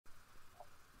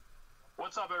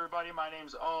What's up, everybody? My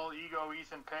name's All Ego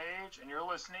Ethan Page, and you're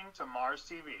listening to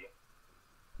MarsTV.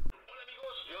 Hola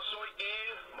amigos, yo soy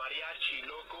El Mariachi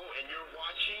Loco, and you're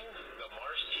watching the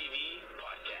MarsTV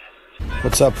podcast.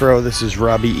 What's up, bro? This is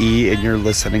Robbie E, and you're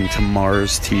listening to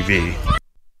MarsTV.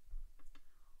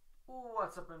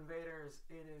 What's up, invaders?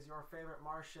 It is your favorite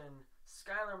Martian,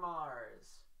 Skylar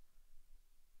Mars,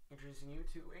 introducing you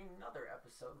to another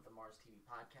episode of the MarsTV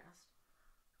podcast.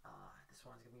 This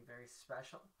one's going to be very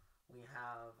special. We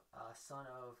have a son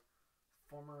of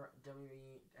former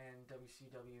WWE and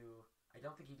WCW, I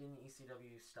don't think he did any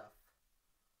ECW stuff,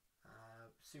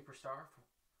 superstar,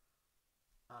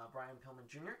 Brian Pillman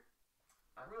Jr.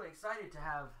 I'm really excited to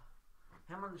have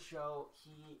him on the show.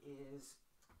 He is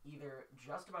either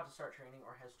just about to start training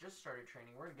or has just started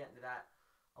training. We're going to get into that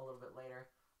a little bit later.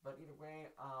 But either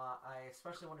way, I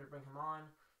especially wanted to bring him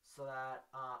on so that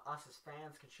us as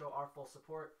fans could show our full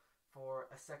support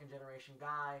for a second-generation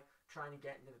guy trying to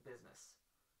get into the business.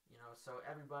 So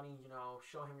everybody,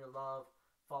 show him your love,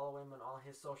 follow him on all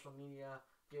his social media,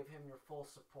 give him your full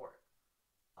support.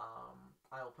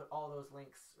 I will put all those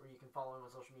links where you can follow him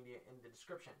on social media in the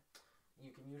description.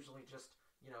 You can usually just,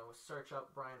 search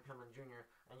up Brian Pillman Jr.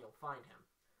 and you'll find him.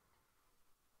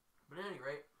 But at any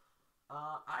rate,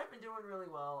 I've been doing really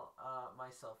well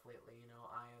myself lately.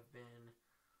 I have been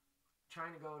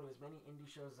trying to go to as many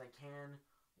indie shows as I can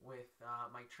with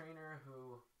my trainer,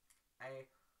 who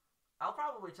I'll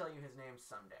probably tell you his name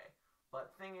someday. But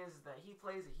the thing is that he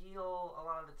plays a heel a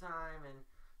lot of the time, and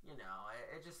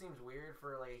it just seems weird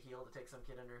for like a heel to take some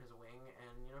kid under his wing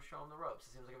and show him the ropes.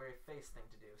 It seems like a very face thing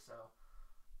to do. So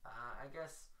I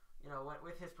guess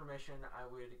with his permission, I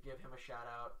would give him a shout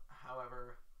out.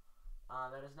 However,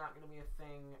 that is not going to be a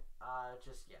thing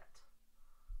just yet.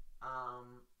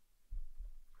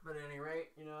 But at any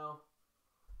rate,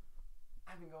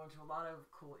 I've been going to a lot of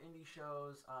cool indie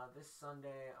shows. This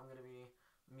Sunday, I'm going to be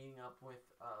meeting up with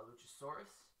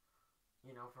Luchasaurus,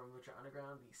 from Lucha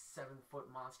Underground, the 7-foot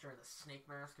monster in the snake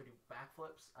mask who do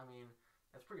backflips. I mean,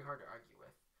 that's pretty hard to argue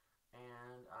with.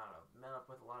 And I don't know, met up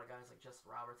with a lot of guys like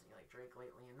Justin Roberts and like Drake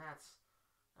lately, and that's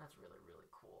really, really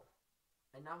cool.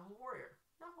 And Navajo Warrior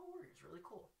is really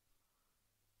cool.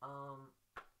 And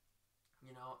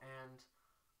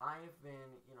I've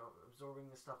been, absorbing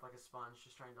this stuff like a sponge,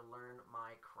 just trying to learn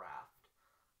my craft.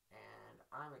 And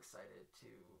I'm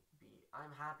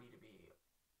happy to be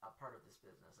a part of this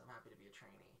business. I'm happy to be a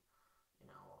trainee.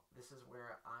 This is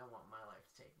where I want my life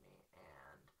to take me.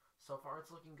 And so far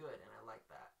it's looking good, and I like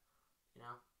that.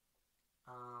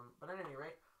 But at any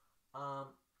rate, I'd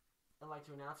like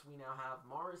to announce we now have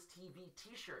MarsTV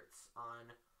t-shirts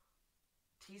on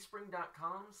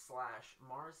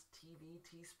teespring.com/MarsTV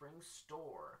Teespring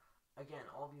Store. Again,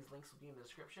 all these links will be in the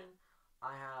description.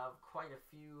 I have quite a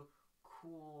few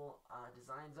cool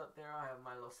designs up there. I have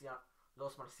my Los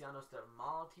Marcianos del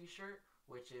Mal t-shirt,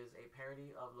 which is a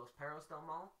parody of Los Perros del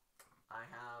Mal. I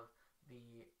have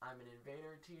the I'm an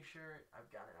Invader t-shirt.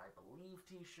 I've got an I Believe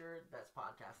t-shirt. Best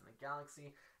podcast in the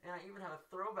galaxy. And I even have a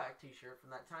throwback t-shirt from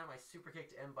that time I super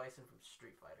kicked M. Bison from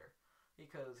Street Fighter.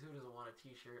 Because who doesn't want a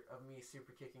t-shirt of me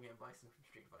super kicking M. Bison from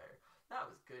Street Fighter? That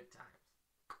was good times.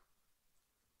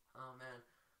 Oh man.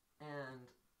 And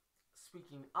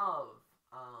speaking of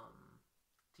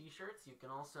t-shirts, you can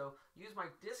also use my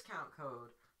discount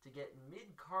code to get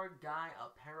Mid-Card Guy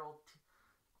apparel,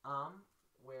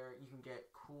 where you can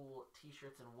get cool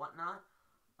t-shirts and whatnot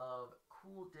of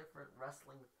cool different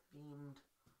wrestling themed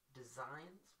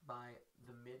designs by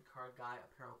the Mid-Card Guy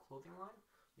apparel clothing line.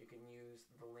 You can use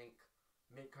the link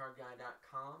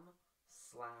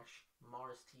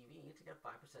midcardguy.com/MarsTV to get a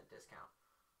 5% discount.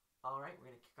 Alright, we're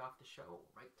going to kick off the show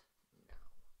right now.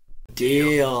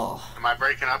 Deal. Am I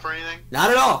breaking up or anything?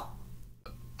 Not at all.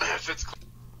 If it's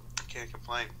can't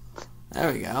complain.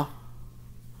 There we go.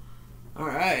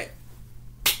 Alright.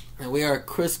 And we are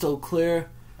crystal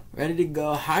clear, ready to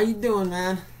go. How you doing,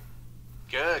 man?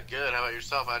 Good. How about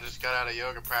yourself? I just got out of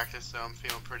yoga practice, so I'm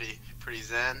feeling pretty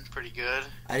zen, pretty good.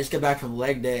 I just got back from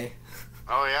leg day.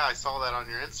 Oh yeah, I saw that on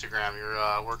your Instagram. You're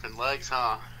working legs,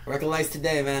 huh? Working legs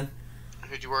today, man.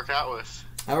 Who'd you work out with?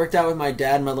 I worked out with my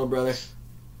dad and my little brother.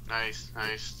 Nice.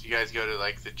 Do you guys go to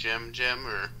like the gym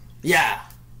or? Yeah.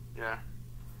 Yeah.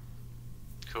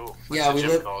 Cool. What's the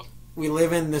gym called? We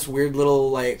live in this weird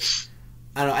little I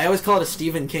don't know. I always call it a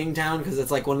Stephen King town because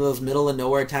it's like one of those middle of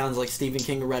nowhere towns like Stephen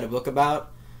King read a book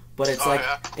about. But it's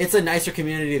it's a nicer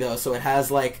community though, so it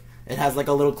has like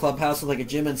a little clubhouse with like a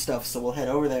gym and stuff. So we'll head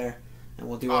over there and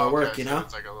we'll do our work. So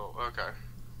it's like a little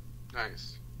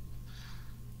nice.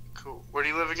 Cool. Where do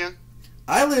you live again?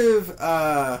 I live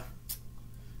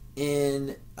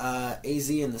in AZ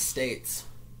in the States.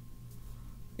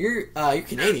 You're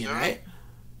Canadian, Arizona? right?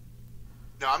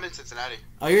 No, I'm in Cincinnati.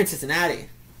 Oh, you're in Cincinnati.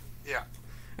 Yeah.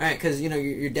 All right, because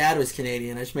your dad was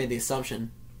Canadian. I just made the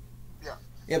assumption. Yeah.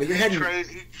 Yeah, but you're He heading.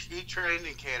 trained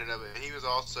in Canada, but he was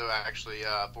also actually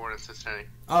born in Cincinnati.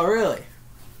 Oh, really?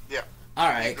 Yeah. All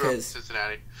He right, grew up in because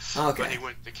Cincinnati. okay, But he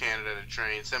went to Canada to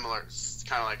train. Similar,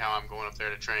 kind of like how I'm going up there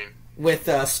to train. with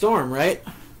Storm, right?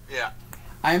 Yeah.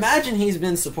 I imagine he's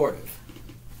been supportive.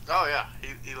 Oh yeah. He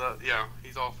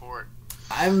he's all for it.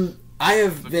 I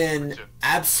have Looking been forward to it.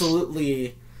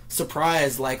 absolutely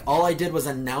surprised. Like, all I did was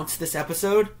announce this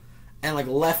episode, and like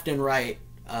left and right,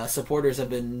 supporters have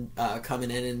been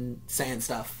coming in and saying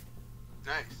stuff.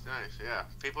 Nice. Yeah,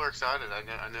 people are excited. I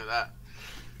know that.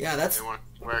 Yeah, that's. They want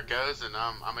where it goes, and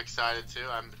I'm excited too.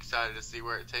 I'm excited to see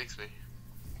where it takes me.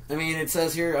 I mean, it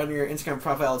says here on your Instagram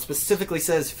profile, it specifically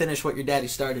says finish what your daddy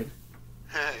started.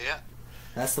 Yeah.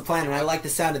 That's the plan, and I like the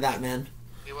sound of that, man.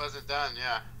 He wasn't done.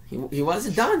 Yeah. He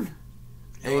wasn't done.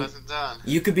 He wasn't done.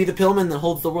 You could be the Pillman that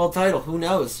holds the world title. Who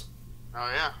knows?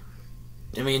 Oh yeah.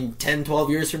 I mean, 10, 12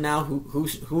 years from now,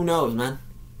 who knows, man?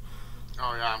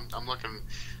 Oh yeah. I'm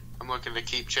looking to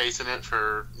keep chasing it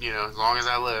for as long as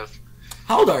I live.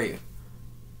 How old are you?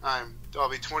 I'll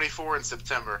be 24 in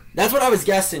September. That's what I was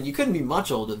guessing. You couldn't be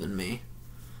much older than me.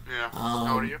 Yeah.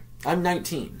 How old are you? I'm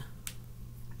 19.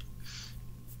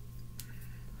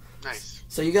 Nice.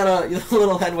 So you got a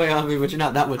little headway on me, but you're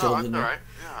not that much Oh, older that's than all me.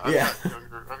 right. Yeah.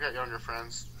 I've got younger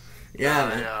friends. Yeah,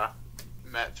 that man. I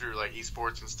met through like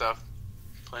esports and stuff,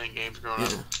 playing games growing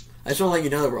up. I just want to let you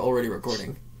know that we're already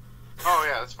recording. Oh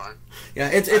yeah, that's fine. Yeah,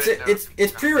 I didn't know.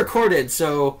 it's pre-recorded,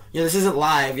 so this isn't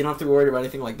live. You don't have to be worried about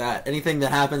anything like that. Anything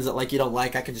that happens that like you don't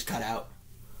like, I can just cut out.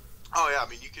 Oh yeah, I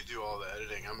mean you could do all the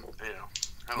editing.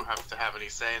 I don't have to have any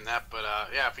say in that, but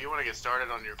yeah, if you want to get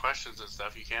started on your questions and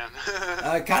stuff, you can.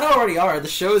 Kind of already are. The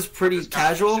show is pretty Just kinda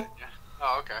casual. shit, yeah.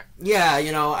 Oh okay. Yeah,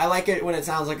 I like it when it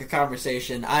sounds like a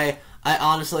conversation. I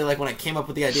honestly, like, when I came up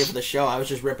with the idea for the show, I was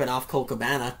just ripping off Colt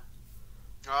Cabana,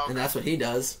 Oh, okay. and that's what he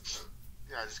does.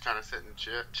 Yeah, just kind of sit and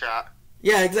chat.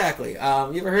 Yeah, exactly. You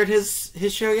ever heard his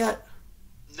show yet?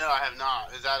 No, I have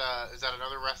not. Is that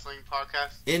another wrestling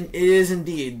podcast? It is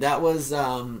indeed. That was,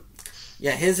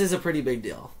 his is a pretty big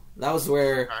deal. That was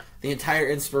where Okay. the entire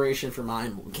inspiration for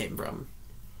mine came from.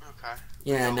 Okay.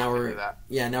 Yeah, I'll now look into that.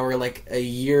 we're like a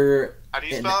year. How do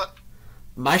you in. spell it?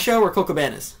 My show or Colt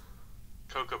Cabana's?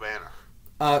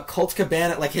 Cocabana. Colt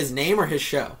Cabana, like his name or his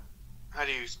show? How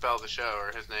do you spell the show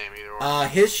or his name, either or?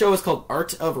 His show is called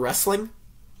Art of Wrestling.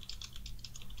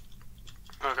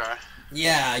 Okay.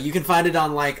 Yeah, you can find it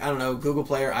on, like, I don't know, Google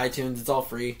Play or iTunes. It's all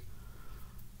free.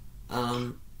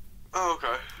 Oh,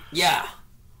 okay. Yeah.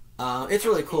 It's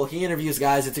really cool. He interviews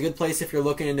guys. It's a good place if you're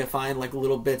looking to find, like,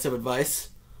 little bits of advice.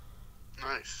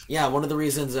 Nice. Yeah, one of the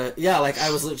reasons, like, I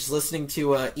was just listening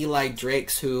to Eli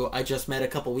Drakes, who I just met a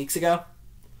couple weeks ago.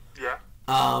 Yeah.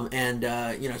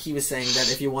 He was saying that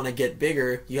if you want to get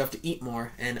bigger, you have to eat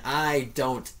more, and I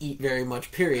don't eat very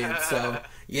much, period, so,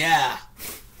 yeah.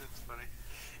 That's funny.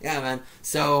 Yeah, man.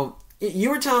 So, you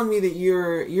were telling me that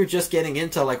you're just getting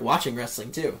into, like, watching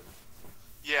wrestling, too.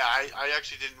 Yeah, I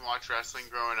actually didn't watch wrestling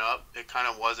growing up. It kind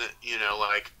of wasn't,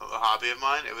 like a hobby of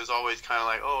mine. It was always kind of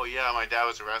like, oh, yeah, my dad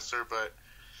was a wrestler, but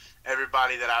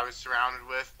everybody that I was surrounded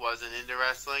with wasn't into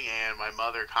wrestling, and my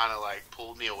mother kind of, like,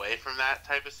 pulled me away from that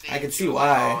type of scene. I can She see was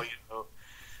why. like, oh,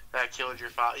 that killed your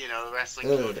father,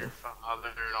 wrestling Ugh. killed your father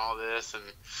and all this, and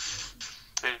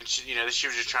she, she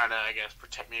was just trying to, I guess,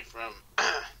 protect me from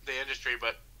the industry,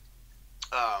 but,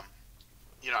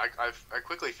 I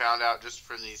quickly found out just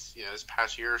from these, this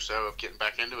past year or so of getting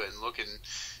back into it and looking,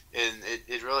 and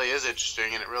it really is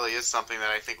interesting, and it really is something that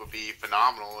I think would be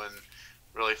phenomenal and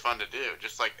really fun to do.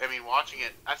 Just like, watching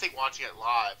it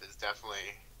live is definitely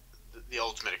the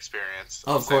ultimate experience.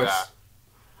 Oh, I'll of say course. that.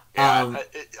 Yeah,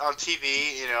 on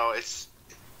TV, it's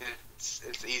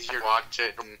easier to watch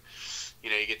it, and you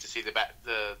get to see the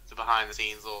behind the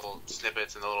scenes little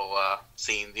snippets and the little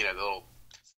scenes, the little.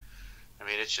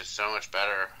 It's just so much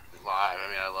better live.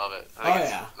 I love it. I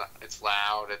think it's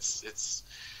loud. It's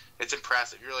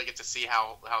impressive. You really get to see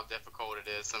how difficult it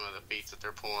is. Some of the feats that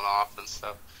they're pulling off and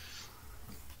stuff.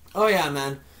 Oh, yeah,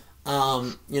 man.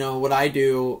 What I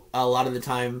do a lot of the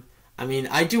time,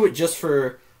 I do it just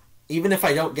for, even if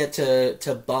I don't get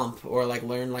to bump or, like,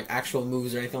 learn, like, actual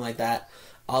moves or anything like that,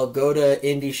 I'll go to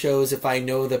indie shows if I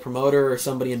know the promoter or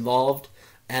somebody involved,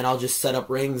 and I'll just set up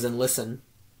rings and listen.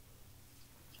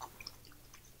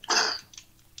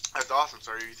 That's awesome.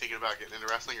 So are you thinking about getting into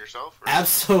wrestling yourself? Or?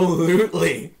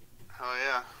 Absolutely. Oh,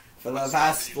 yeah. For What the style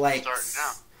past, did you like, start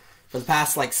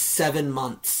now? 7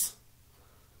 months.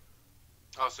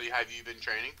 Oh, so have you been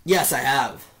training? Yes, I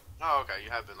have. Oh, okay. You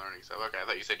have been learning stuff. Okay, I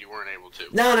thought you said you weren't able to.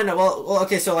 No. Well,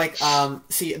 okay. So like,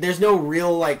 see, there's no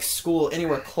real like school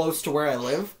anywhere close to where I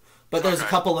live, but there's a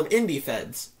couple of indie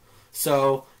feds.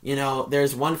 So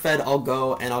there's one fed I'll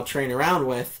go and I'll train around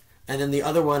with, and then the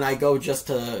other one I go just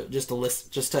to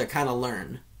kind of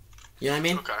learn. You know what I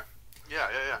mean? Okay. Yeah.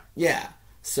 Yeah.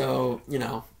 So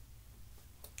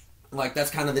like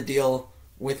that's kind of the deal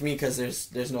with me because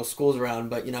there's no schools around,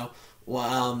 but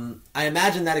I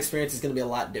imagine that experience is going to be a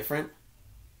lot different,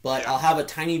 but I'll have a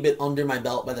tiny bit under my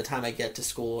belt by the time I get to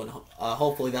school, and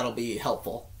hopefully that'll be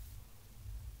helpful.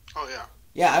 Oh, yeah.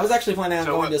 Yeah, I was actually planning on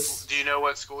going to... Do you know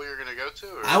what school you're going to go to?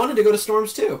 Or? I wanted to go to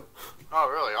Storms, too. Oh,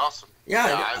 really? Awesome.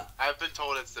 Yeah. I've been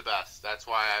told it's the best. That's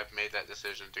why I've made that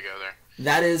decision to go there.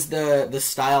 That is the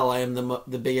style I am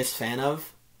the biggest fan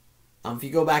of. If you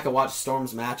go back and watch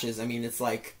Storms matches, I mean, it's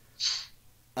like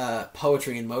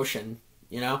poetry in motion,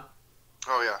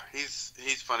 Oh yeah, he's a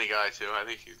funny guy too. I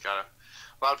think he's got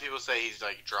a lot of people say he's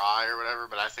like dry or whatever,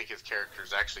 but I think his character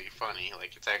is actually funny.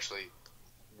 Like it's actually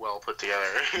well put together.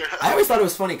 I always thought it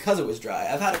was funny because it was dry.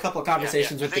 I've had a couple of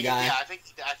conversations with the guy. Yeah, I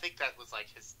think that was like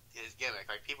his gimmick.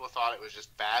 Like people thought it was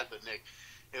just bad, but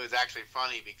it was actually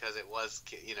funny because it was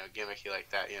gimmicky like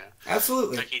that.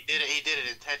 Absolutely. Like he did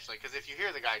it intentionally. Because if you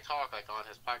hear the guy talk like on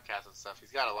his podcast and stuff,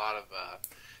 he's got a lot of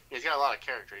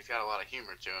character. He's got a lot of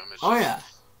humor to him.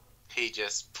 He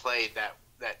just played that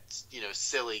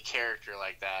silly character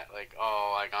like that, like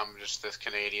I'm just this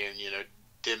Canadian,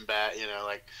 dimbat,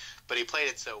 but he played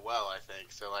it so well, I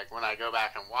think. So like when I go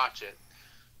back and watch it,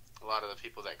 a lot of the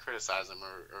people that criticize him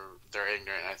are they're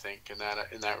ignorant, I think, in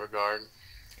that regard.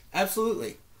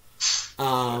 Absolutely.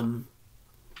 And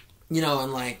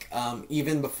like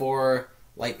even before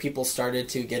like people started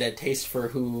to get a taste for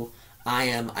who I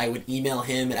am, I would email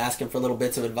him and ask him for little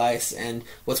bits of advice. And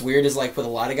what's weird is like with a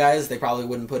lot of guys, they probably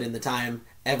wouldn't put in the time.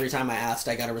 Every time I asked,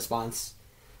 I got a response.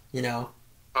 Oh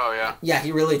yeah. Yeah,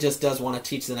 he really just does want to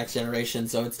teach the next generation.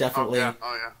 So it's definitely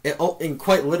and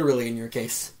quite literally in your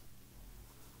case.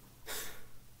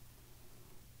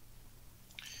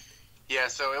 Yeah,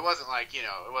 so it wasn't like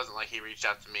he reached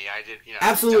out to me. I did,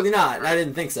 Absolutely not. I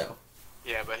didn't think so.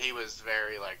 Yeah, but he was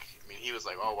very he was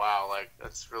like, oh wow, like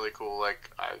that's really cool. Like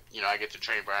I get to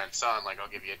train Brian's son. Like I'll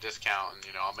give you a discount,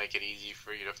 and I'll make it easy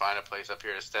for you to find a place up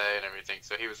here to stay and everything.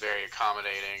 So he was very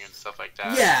accommodating and stuff like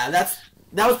that. Yeah,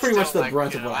 that was pretty much the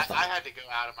brunt of what I thought. I had to go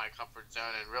out of my comfort zone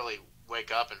and really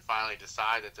wake up and finally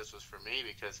decide that this was for me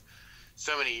because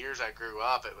so many years I grew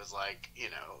up, it was like,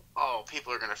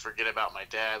 people are going to forget about my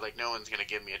dad. Like, no one's going to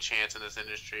give me a chance in this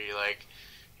industry. Like,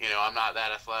 I'm not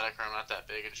that athletic or I'm not that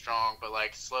big and strong. But,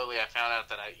 like, slowly I found out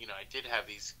that I did have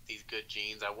these good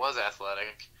genes. I was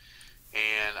athletic.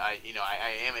 And, I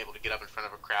am able to get up in front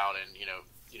of a crowd and,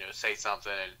 say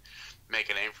something and make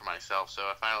a name for myself. So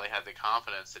I finally had the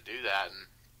confidence to do that.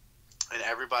 And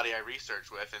everybody I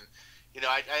researched with and,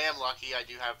 I am lucky. I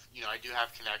do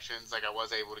have connections. Like I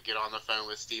was able to get on the phone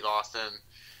with Steve Austin.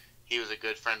 He was a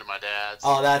good friend of my dad's.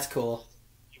 Oh, that's cool.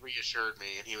 He reassured me,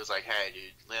 and he was like, "Hey,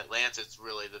 dude, Lance is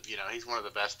really he's one of the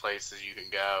best places you can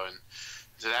go," and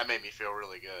so that made me feel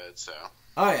really good. So.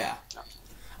 Oh yeah.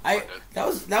 That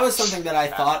was something that I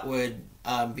thought would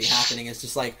be happening. It's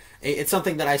just like it's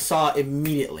something that I saw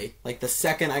immediately. Like the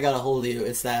second I got a hold of you,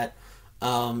 it's that.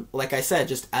 Like I said,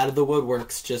 just out of the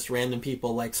woodworks, just random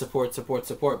people like support.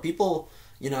 People,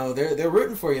 they're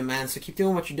rooting for you, man. So keep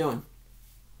doing what you're doing.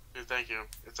 Dude, thank you.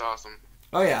 It's awesome.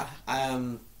 Oh yeah.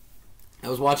 I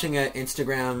was watching an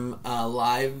Instagram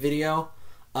live video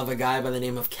of a guy by the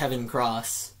name of Kevin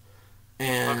Cross,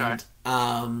 and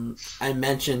I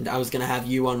mentioned I was gonna have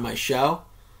you on my show.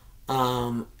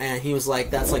 And he was like,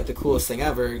 that's like the coolest thing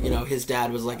ever. His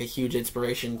dad was like a huge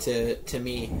inspiration to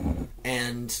me.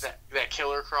 And that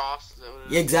Killer Cross?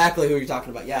 Exactly who you're talking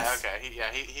about, yes. Yeah, okay.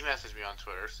 He messaged me on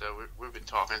Twitter, so we've been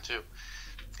talking too.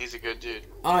 He's a good dude.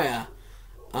 Oh, yeah.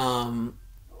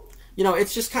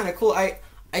 It's just kind of cool. I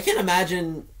can't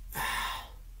imagine...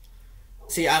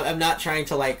 See, I'm not trying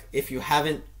to, like, if you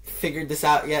haven't figured this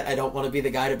out yet, I don't want to be the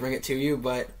guy to bring it to you,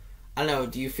 but I don't know,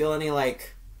 do you feel any,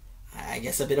 like... I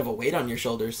guess a bit of a weight on your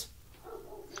shoulders.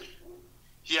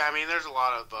 Yeah, I mean, there's a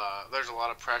lot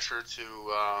of pressure to,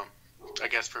 I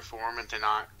guess, perform and to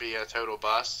not be a total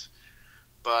bust.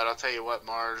 But I'll tell you what,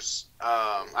 Mars,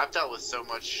 I've dealt with so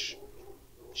much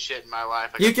shit in my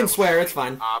life. You can swear, it's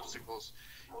fine. Obstacles.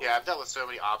 Yeah, I've dealt with so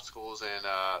many obstacles and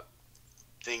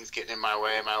things getting in my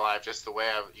way in my life. Just the way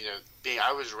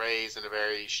I was raised in a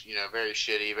very, very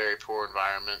shitty, very poor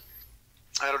environment.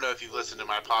 I don't know if you've listened to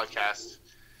my podcast.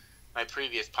 My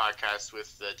previous podcast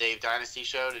with the Dave Dynasty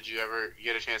show. Did you ever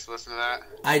get a chance to listen to that?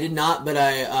 I did not, but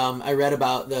I read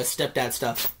about the stepdad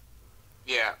stuff.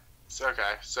 Yeah.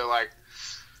 Okay, so like,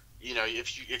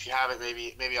 if you have it,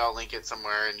 maybe I'll link it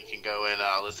somewhere and you can go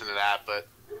and listen to that. But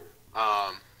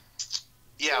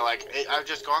yeah, like I've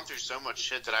just gone through so much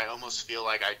shit that I almost feel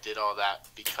like I did all that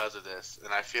because of this,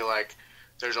 and I feel like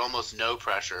there's almost no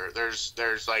pressure.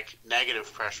 There's like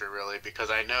negative pressure really,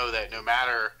 because I know that no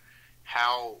matter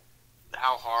how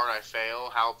hard I fail,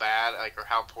 how bad or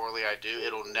how poorly I do,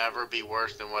 it'll never be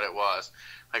worse than what it was.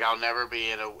 Like I'll never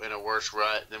be in a worse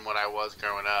rut than what I was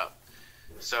growing up.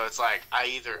 So it's like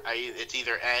it's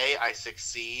either A, I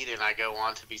succeed and I go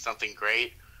on to be something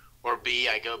great, or B,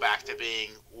 I go back to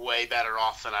being way better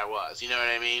off than I was. You know what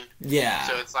I mean? Yeah.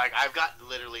 So it's like I've got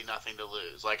literally nothing to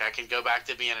lose. Like I can go back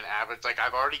to being an average. Like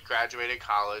I've already graduated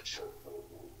college.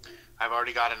 I've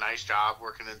already got a nice job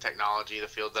working in technology, the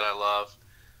field that I love.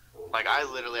 Like I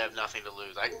literally have nothing to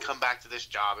lose. I can come back to this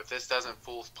job. If this doesn't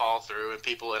fall through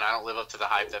and I don't live up to the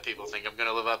hype that people think I'm going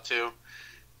to live up to,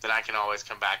 then I can always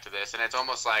come back to this. And it's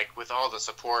almost like with all the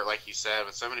support, like you said,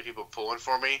 with so many people pulling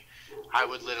for me, I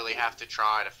would literally have to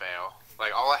try to fail.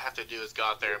 Like all I have to do is go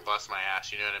out there and bust my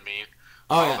ass. You know what I mean?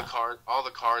 All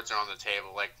the cards are on the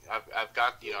table. Like I've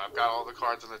got all the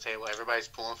cards on the table. Everybody's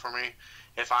pulling for me.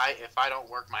 If I don't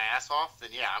work my ass off,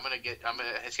 then yeah,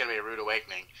 it's gonna be a rude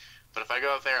awakening. But if I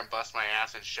go out there and bust my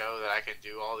ass and show that I can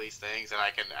do all these things and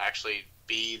I can actually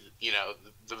be,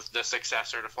 the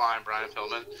successor to Flying Brian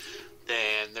Pillman,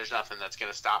 then there's nothing that's going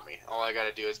to stop me. All I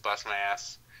got to do is bust my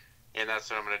ass, and that's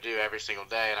what I'm going to do every single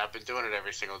day, and I've been doing it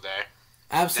every single day.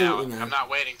 Absolutely, now, man. I'm not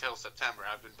waiting till September.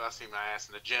 I've been busting my ass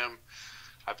in the gym.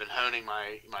 I've been honing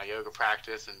my yoga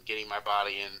practice and getting my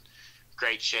body in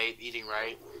great shape, eating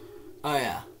right. Oh,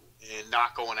 yeah. And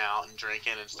not going out and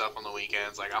drinking and stuff on the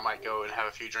weekends. Like, I might go and have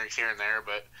a few drinks here and there,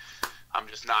 but I'm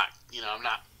just not, I'm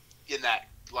not in that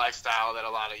lifestyle that a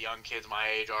lot of young kids my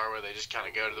age are, where they just kind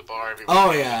of go to the bar every weekend.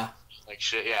 Oh, yeah. Like,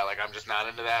 shit, yeah, like, I'm just not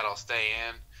into that. I'll stay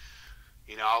in.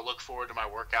 I'll look forward to my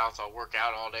workouts. I'll work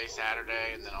out all day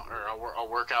Saturday, and then I'll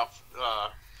work out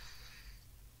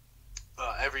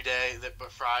every day,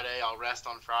 but Friday I'll rest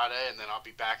on Friday, and then I'll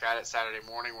be back at it Saturday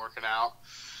morning working out.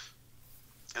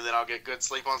 And then I'll get good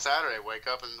sleep on Saturday, wake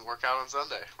up and work out on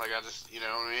Sunday. Like, I just, you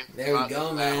know what I mean? There we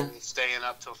go, man. Staying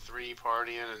up till 3,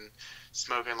 partying and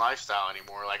smoking lifestyle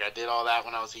anymore. Like, I did all that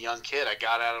when I was a young kid. I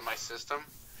got out of my system,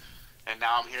 and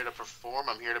now I'm here to perform.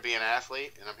 I'm here to be an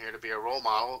athlete, and I'm here to be a role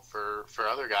model for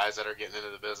other guys that are getting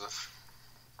into the business.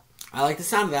 I like the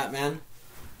sound of that, man.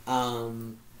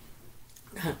 And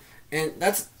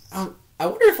that's, I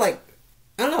wonder if, like,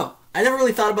 I don't know. I never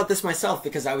really thought about this myself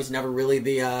because I was never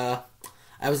really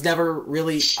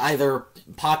either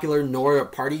popular nor a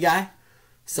party guy.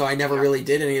 So I never really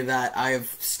did any of that.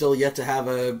 I've still yet to have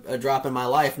a drop in my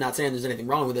life. Not saying there's anything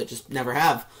wrong with it, just never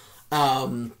have.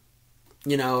 And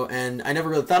I never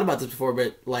really thought about this before,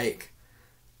 but, like,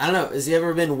 I don't know. Has it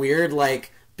ever been weird,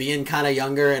 like, being kind of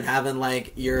younger and having,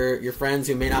 like, your friends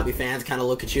who may not be fans kind of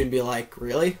look at you and be like,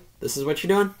 really? This is what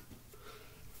you're doing?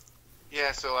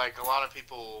 Yeah, so, like, a lot of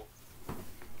people...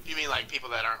 You mean, like,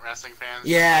 people that aren't wrestling fans?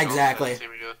 Yeah, like, exactly.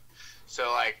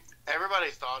 So, like,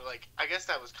 everybody thought, like, I guess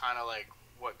that was kind of, like,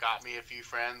 what got me a few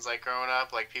friends, like, growing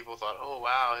up. Like, people thought, oh,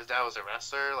 wow, his dad was a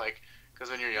wrestler. Like, because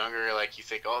when you're younger, like, you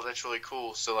think, oh, that's really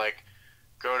cool. So, like,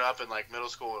 growing up in, like, middle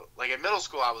school, like, in middle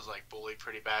school, I was, like, bullied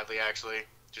pretty badly, actually,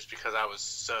 just because I was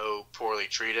so poorly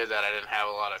treated that I didn't have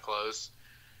a lot of clothes.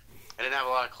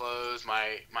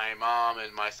 My mom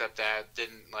and my stepdad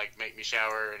didn't, like, make me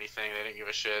shower or anything. They didn't give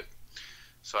a shit.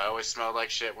 So I always smelled like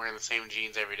shit wearing the same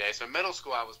jeans every day. So in middle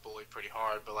school, I was bullied pretty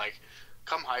hard. But, like,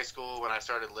 come high school, when I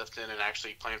started lifting and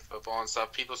actually playing football and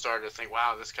stuff, people started to think,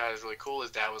 wow, this guy is really cool.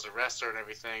 His dad was a wrestler and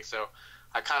everything. So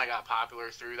I kind of got popular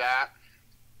through that.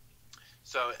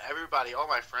 So everybody, all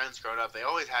my friends growing up, they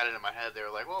always had it in my head. They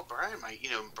were like, well,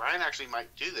 Brian actually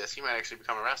might do this. He might actually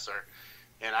become a wrestler.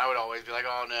 And I would always be like,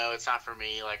 oh, no, it's not for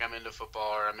me. Like, I'm into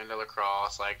football or I'm into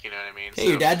lacrosse. Like, you know what I mean? Hey, so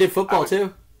your dad did football,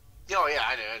 too. Oh, yeah,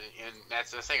 I did. And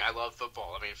that's the thing. I love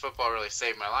football. I mean, football really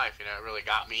saved my life. It really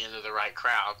got me into the right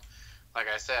crowd. Like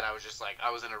I said, I was just like, I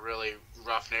was in a really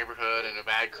rough neighborhood and a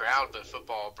bad crowd, but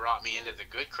football brought me into the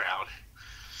good crowd.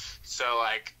 So,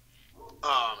 like,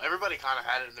 everybody kind of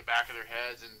had it in the back of their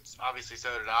heads, and obviously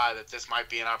so did I, that this might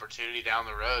be an opportunity down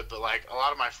the road. But, like, a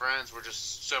lot of my friends were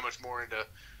just so much more into,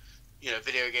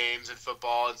 video games and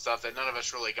football and stuff that none of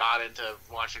us really got into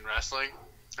watching wrestling.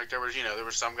 Like, there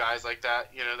were some guys like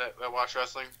that, that watch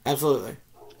wrestling. Absolutely.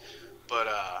 But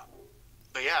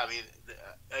yeah, I mean,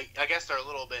 I guess they're a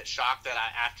little bit shocked that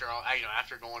after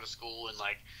going to school and,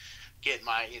 like, getting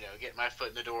my foot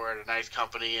in the door at a nice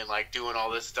company and, like, doing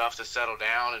all this stuff to settle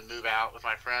down and move out with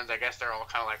my friends, I guess they're all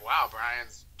kind of like, wow,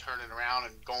 Brian's turning around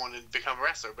and going to become a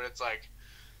wrestler. But it's like,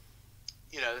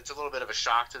 it's a little bit of a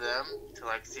shock to them to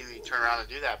like see me turn around and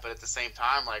do that. But at the same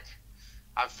time, like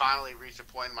I've finally reached a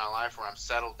point in my life where I'm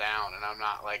settled down and I'm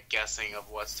not like guessing of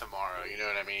what's tomorrow. You know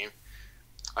what I mean?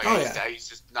 Like I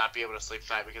used to not be able to sleep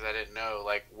tonight because I didn't know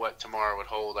like what tomorrow would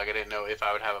hold. Like I didn't know if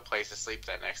I would have a place to sleep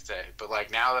that next day. But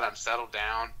like now that I'm settled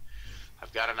down,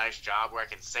 I've got a nice job where I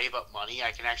can save up money.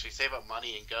 I can actually save up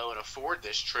money and go and afford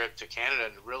this trip to Canada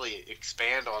and really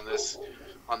expand on this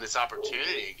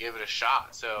opportunity and give it a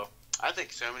shot. So I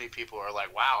think so many people are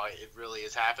like, wow, it really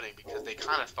is happening, because they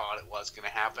kind of thought it was going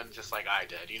to happen just like I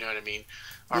did. You know what I mean?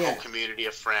 Our whole community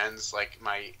of friends, like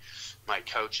my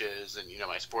coaches and,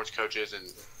 my sports coaches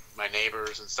and my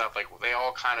neighbors and stuff, like they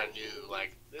all kind of knew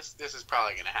like this is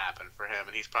probably going to happen for him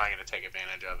and he's probably going to take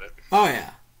advantage of it. Oh, yeah.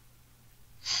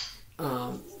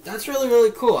 That's really,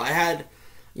 really cool. I had,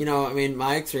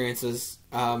 my experience was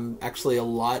actually a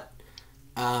lot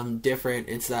different.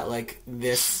 It's that like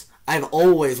this, I've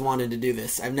always wanted to do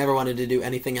this. I've never wanted to do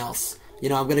anything else. I'm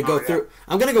going to go through.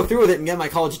 I'm going to go through with it and get my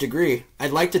college degree.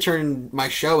 I'd like to turn my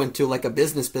show into like a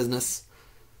business. That's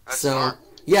so smart.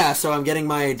 Yeah, so I'm getting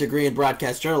my degree in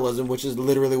broadcast journalism, which is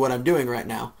literally what I'm doing right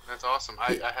now. That's awesome.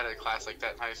 I had a class like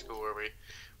that in high school where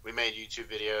we made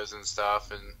YouTube videos and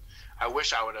stuff, and I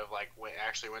wish I would have like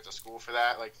actually went to school for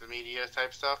that, like the media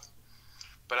type stuff.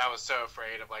 But I was so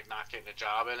afraid of like not getting a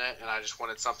job in it, and I just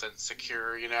wanted something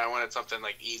secure. I wanted something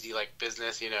like easy, like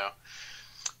business.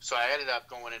 So I ended up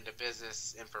going into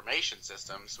business information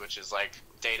systems, which is like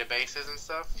databases and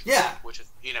stuff. Yeah. Which is,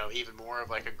 even more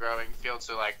of like a growing field.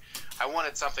 So like I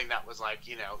wanted something that was like,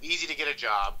 easy to get a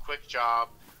job, quick job,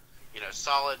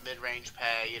 solid mid-range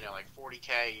pay, like $40K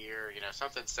a year,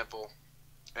 something simple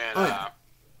and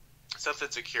something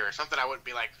secure, something I wouldn't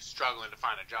be like struggling to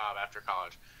find a job after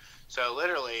college. So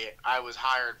literally I was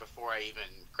hired before I even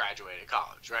graduated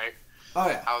college, right? Oh,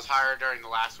 yeah. I was hired during the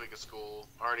last week of school,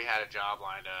 already had a job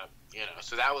lined up,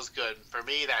 so that was good. For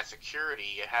me, that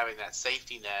security, having that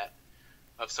safety net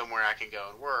of somewhere I can go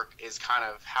and work is kind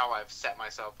of how I've set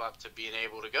myself up to being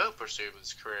able to go pursue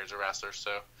this career as a wrestler.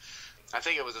 So I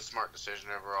think it was a smart decision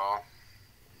overall.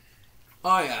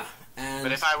 Oh, yeah.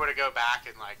 But if I were to go back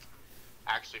and, like,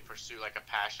 actually pursue, like, a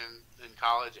passion in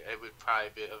college, it would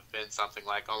probably have been something,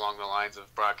 like, along the lines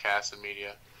of broadcast and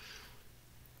media.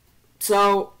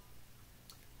 So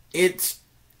it's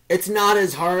not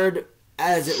as hard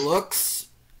as it looks.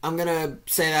 I'm going to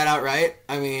say that outright.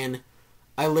 I mean,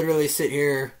 I literally sit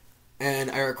here and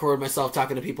I record myself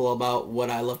talking to people about what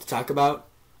I love to talk about.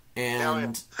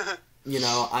 And,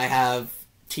 I have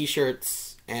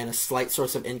t-shirts and a slight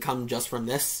source of income just from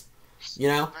this,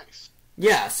 Nice.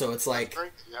 Yeah, so it's like...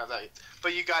 Yeah,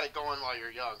 but you got it going while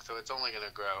you're young, so it's only going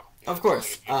to grow. Of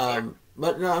course.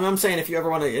 But no, I'm saying if you ever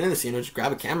want to get into this, just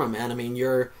grab a camera, man. I mean,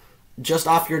 you're... Just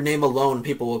off your name alone,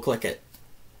 people will click it.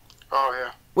 Oh,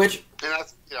 yeah. Which... And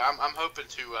that's, I'm hoping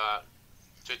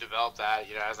to develop that,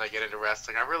 as I get into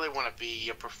wrestling. I really want to be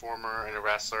a performer and a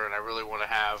wrestler, and I really want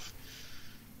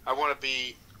to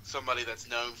be somebody that's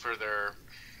known for their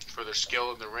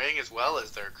skill in the ring as well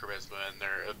as their charisma and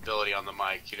their ability on the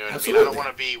mic. You know what I mean? I don't want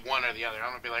to be one or the other. I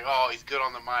don't want to be like, oh, he's good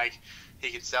on the mic, he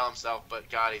can sell himself, but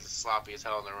God, he's sloppy as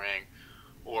hell in the ring.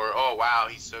 Or, oh, wow,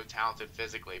 he's so talented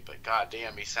physically, but God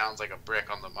damn, he sounds like a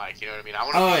brick on the mic. You know what I mean? I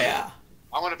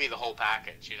want to be the whole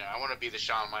package. I want to be the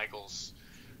Shawn Michaels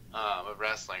of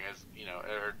wrestling,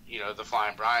 or the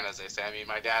Flying Brian, as they say. I mean,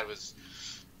 my dad was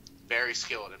very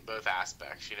skilled in both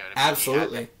aspects. You know what I mean?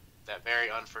 Absolutely. That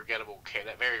very unforgettable,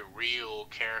 that very real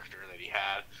character that he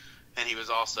had, and he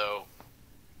was also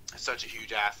such a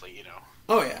huge athlete.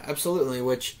 Oh yeah, absolutely.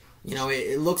 Which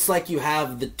it looks like you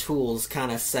have the tools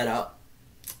kind of set up.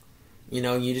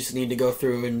 You just need to go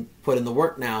through and put in the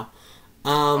work now.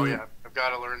 Oh yeah, I've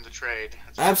got to learn the trade.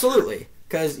 Absolutely,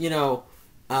 because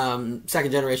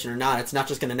second generation or not, it's not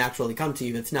just going to naturally come to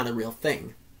you. It's not a real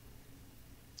thing.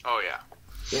 Oh yeah.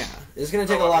 Yeah, it's going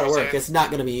to take a lot of work. It's not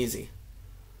going to be easy.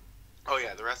 Oh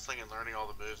yeah, the wrestling and learning all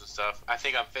the moves and stuff. I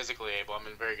think I'm physically able. I'm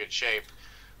in very good shape,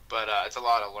 but it's a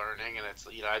lot of learning, and it's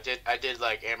I did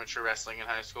like amateur wrestling in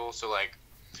high school. So like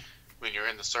when you're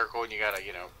in the circle and you gotta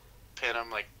pin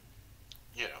them, like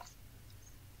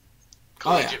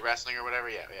collegiate wrestling or whatever.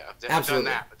 Yeah. I've done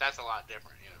that, but that's a lot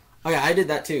different. Oh yeah, I did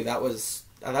that too. That was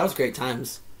great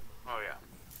times. Oh yeah.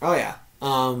 Oh yeah.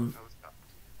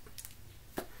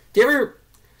 Do you ever?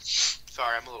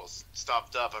 Sorry, I'm a little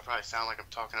stopped up. I probably sound like I'm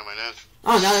talking on my nose.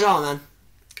 Oh, not at all,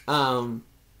 man.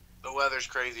 The weather's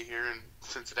crazy here in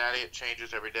Cincinnati. It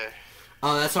changes every day.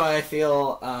 Oh, that's how I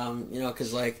feel.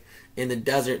 Because like in the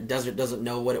desert doesn't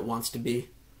know what it wants to be.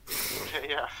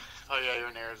 Yeah. Oh yeah, you're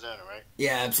in Arizona, right?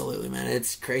 Yeah, absolutely, man.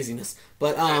 It's craziness.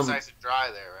 But it's nice and dry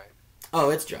there, right? Oh,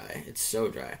 it's dry. It's so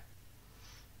dry.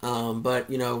 But,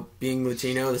 you know, being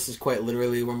Latino, this is quite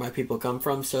literally where my people come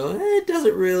from, so it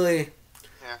doesn't really...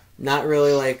 Yeah. Not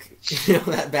really, like, you know,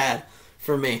 that bad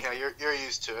for me. Yeah, you're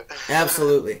used to it.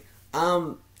 Absolutely.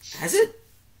 Has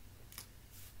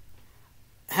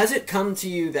it come to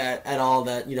you that at all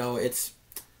that, you know, it's...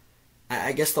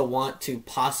 I guess the want to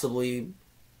possibly...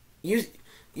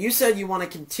 You said you want to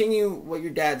continue what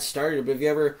your dad started, but have you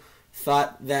ever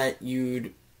thought that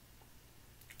you'd...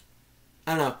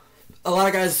 I don't know. A lot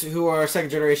of guys who are second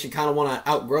generation kind of want to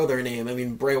outgrow their name. I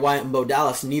mean, Bray Wyatt and Bo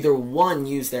Dallas, neither one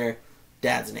used their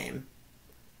dad's name.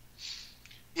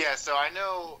 Yeah, so I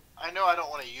know I don't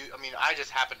want to use... I mean, I just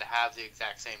happen to have the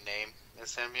exact same name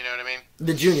as him, you know what I mean?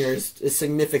 The junior is a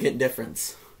significant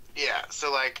difference. Yeah,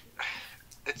 so, like,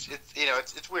 it's you know,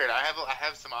 it's weird. I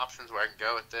have some options where I can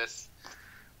go with this.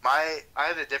 I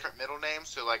have a different middle name,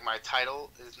 so, like, my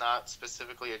title is not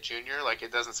specifically a junior. Like,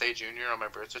 it doesn't say junior on my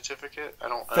birth certificate. I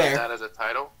don't own that as a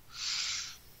title.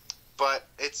 But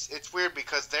it's weird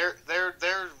because their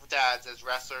dads as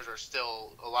wrestlers are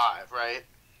still alive, right?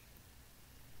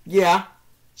 Yeah.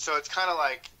 So it's kind of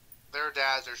like their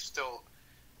dads are still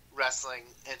wrestling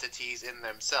entities in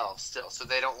themselves still. So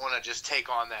they don't want to just take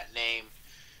on that name,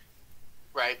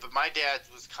 right? But my dad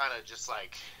was kind of just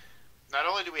like... Not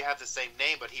only do we have the same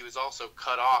name, but he was also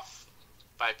cut off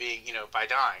by being, you know, by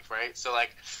dying, right? So,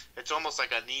 like, it's almost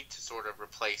like a need to sort of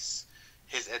replace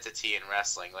his entity in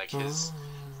wrestling, like his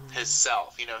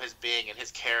self, you know, his being and his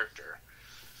character.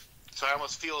 So I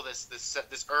almost feel this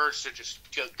urge to just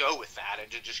go with that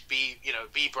and to just be, you know,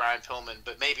 be Brian Pillman,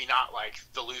 but maybe not like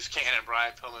the loose cannon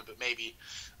Brian Pillman, but maybe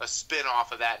a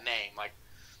spin-off of that name, like,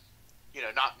 you know,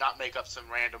 not make up some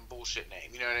random bullshit name,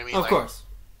 you know what I mean? Of course.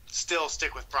 Still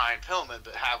stick with Brian Pillman,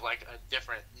 but have like a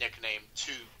different nickname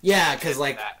too. Yeah, because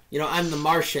like you know, I'm the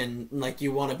Martian. Like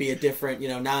you want to be a different, you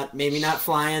know, maybe not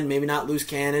flying, maybe not loose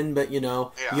cannon, but you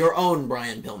know, your own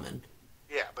Brian Pillman.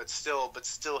 Yeah, but still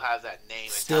have that name.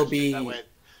 Still be that way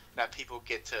that people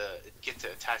get to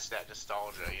attach that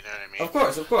nostalgia. You know what I mean?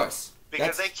 Of course.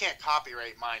 Because they can't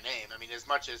copyright my name. I mean, as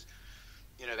much as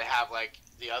you know, they have like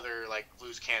the other like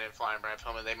loose cannon flying Brian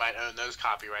Pillman, they might own those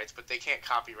copyrights, but they can't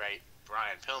copyright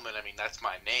Brian Pillman. I mean, that's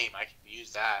my name. I can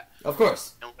use that. Of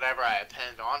course. And whatever I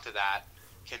append onto that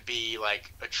can be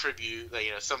like a tribute, like,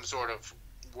 you know, some sort of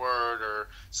word or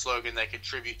slogan that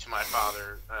contribute to my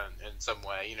father in some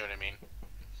way. You know what I mean?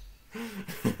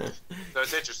 So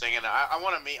it's interesting, and I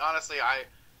want to meet. Honestly, I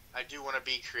do want to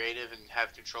be creative and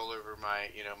have control over my,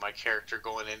 you know, my character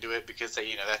going into it, because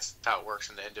you know that's how it works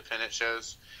in the independent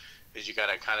shows. Is you got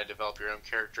to kind of develop your own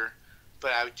character.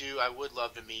 But I would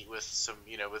love to meet with some,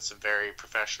 you know, with some very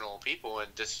professional people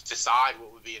and just decide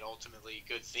what would be an ultimately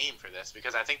good theme for this,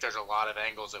 because I think there's a lot of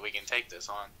angles that we can take this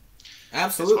on.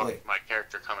 Absolutely. My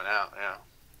character coming out, yeah.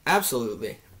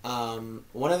 Absolutely.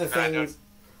 One of the things.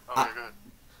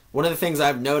 One of the things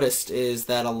I've noticed is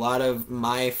that a lot of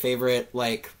my favorite,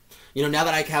 like, you know, now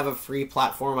that I have a free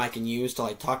platform I can use to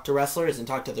like talk to wrestlers and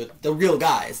talk to the real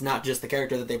guys, not just the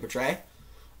character that they portray,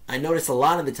 I notice a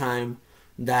lot of the time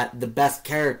that the best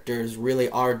characters really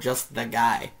are just the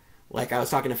guy. Like, I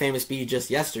was talking to Famous B just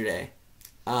yesterday.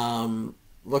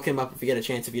 Look him up if you get a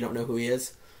chance, if you don't know who he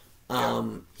is.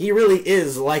 He really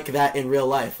is like that in real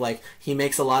life. Like, he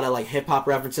makes a lot of, like, hip-hop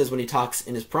references when he talks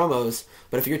in his promos,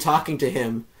 but if you're talking to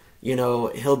him, you know,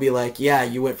 he'll be like, yeah,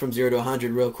 you went from 0 to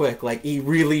 100 real quick. Like, he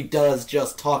really does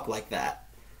just talk like that.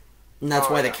 And that's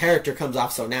why the character comes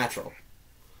off so natural.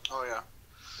 Oh, yeah.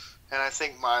 And I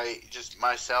think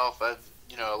myself,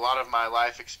 you know, a lot of my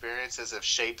life experiences have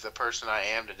shaped the person I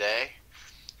am today,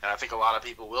 and I think a lot of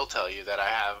people will tell you that I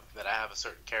have a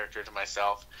certain character to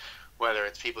myself, whether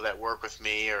it's people that work with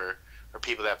me or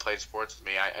people that play sports with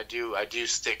me. I do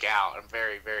stick out. I'm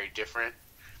very, very different,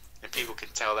 and people can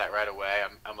tell that right away.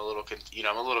 I'm a little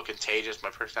contagious.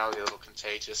 My personality is a little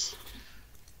contagious.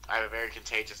 I have a very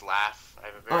contagious laugh.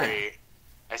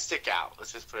 I stick out.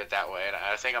 Let's just put it that way, and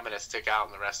I think I'm going to stick out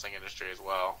in the wrestling industry as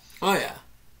well. Oh yeah.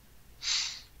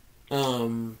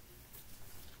 I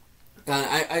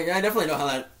definitely know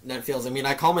how that feels. I mean,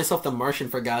 I call myself the Martian,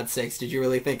 for God's sakes. Did you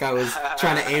really think I was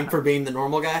trying to aim for being the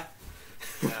normal guy?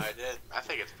 No, I did. I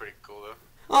think it's pretty cool, though.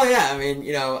 Oh, yeah. I mean,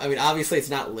 you know, obviously it's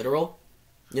not literal,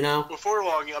 you know? Before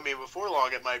long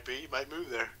it might be. You might move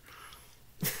there.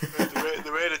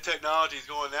 the rate of technology is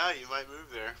going now, you might move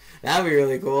there. That'd be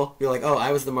really cool. You're like, oh,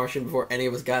 I was the Martian before any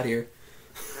of us got here.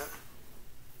 Yeah.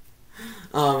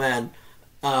 Oh, man.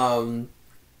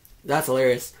 That's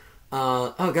hilarious.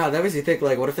 Oh god, that makes me think,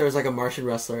 like, what if there was like a Martian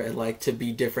wrestler and, like, to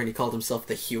be different, he called himself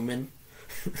the Human?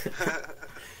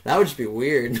 That would just be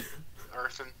weird.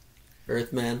 Earthen.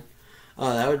 Earthman.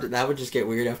 Oh, that would just get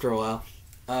weird after a while.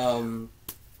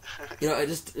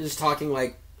 Just talking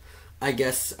like, I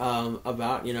guess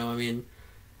about I mean,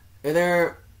 are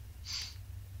there?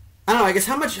 I don't know. I guess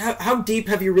how deep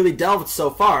have you really delved so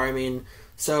far? I mean,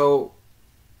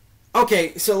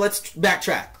 okay, so let's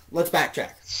backtrack.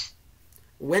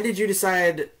 When did you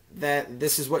decide that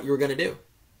this is what you were going to do?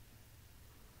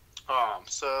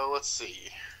 So let's see.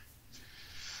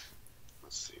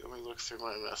 Let me look through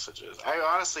my messages. I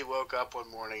honestly woke up one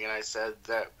morning and I said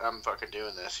that I'm fucking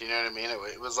doing this. You know what I mean?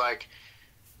 It was like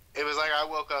I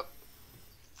woke up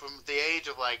from the age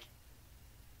of like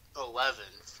 11,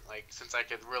 like since I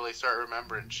could really start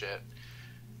remembering shit,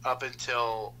 up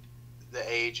until the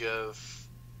age of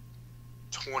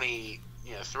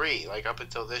 23, like up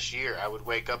until this year, I would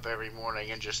wake up every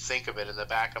morning and just think of it in the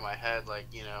back of my head, like,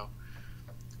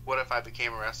 what if I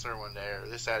became a wrestler one day, or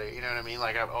this, that, you know what I mean?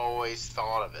 Like, I've always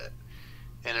thought of it.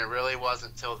 And it really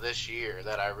wasn't until this year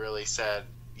that I really said,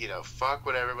 fuck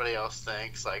what everybody else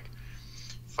thinks. Like,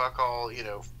 fuck all,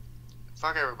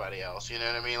 fuck everybody else. You know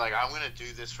what I mean? Like, I'm going to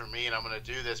do this for me, and I'm going to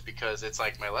do this because it's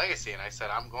like my legacy. And I said,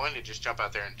 I'm going to just jump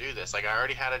out there and do this. Like, I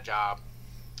already had a job,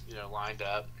 lined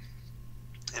up.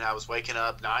 And I was waking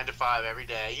up 9 to 5 every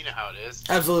day. You know how it is.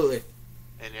 Absolutely.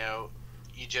 And,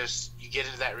 you get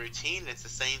into that routine. It's the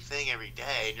same thing every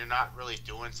day, and you're not really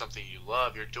doing something you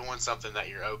love. You're doing something that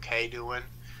you're okay doing.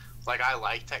 Like, I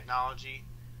like technology,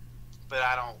 but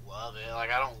I don't love it. Like,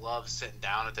 I don't love sitting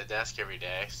down at the desk every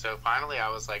day. So finally, I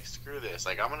was like, screw this.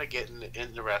 Like, I'm gonna get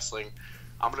into wrestling.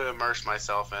 I'm gonna immerse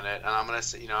myself in it, and I'm gonna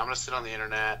sit on the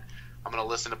internet. I'm gonna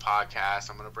listen to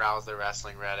podcasts. I'm gonna browse the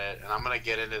wrestling Reddit, and I'm gonna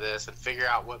get into this and figure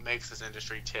out what makes this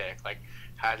industry tick. Like,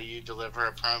 how do you deliver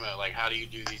a promo? Like, how do you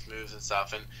do these moves and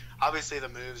stuff? And obviously the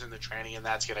moves and the training and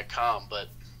that's going to come, but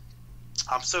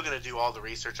I'm still going to do all the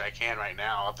research I can right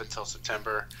now up until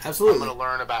September. Absolutely. I'm going to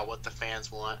learn about what the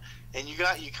fans want. And you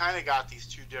kind of got these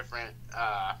two different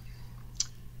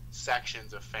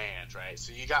sections of fans, right?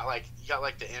 So you got like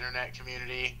the internet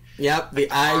community. Yep, the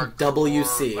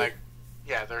IWC. Like,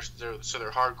 yeah, they're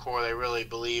hardcore. They really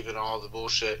believe in all the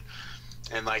bullshit,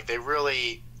 and like they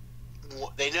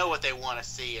know what they want to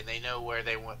see, and they know where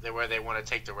they want to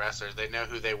take the wrestlers. They know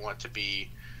who they want to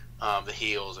be the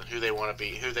heels, and who they want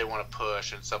to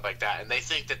push and stuff like that. And they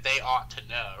think that they ought to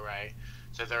know, right?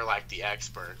 So they're like the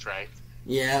experts, right?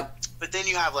 Yeah. But then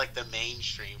you have like the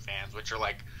mainstream fans, which are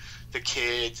like the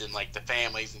kids and like the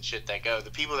families and shit that go.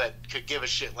 The people that could give a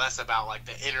shit less about like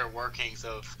the inner workings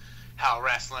of how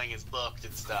wrestling is booked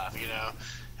and stuff,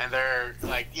 And they're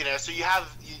like, so you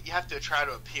have to try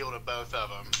to appeal to both of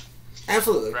them.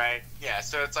 Absolutely. Right? Yeah,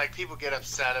 so it's like people get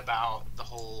upset about the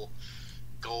whole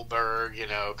Goldberg,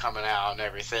 coming out and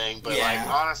everything. But, like,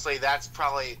 honestly, that's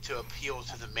probably to appeal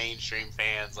to the mainstream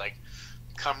fans. Like,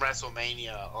 come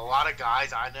WrestleMania, a lot of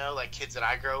guys I know, like kids that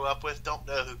I grow up with, don't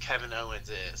know who Kevin Owens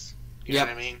is. You know what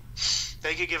I mean?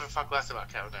 They could give a fuck less about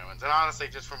Kevin Owens. And honestly,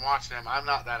 just from watching him, I'm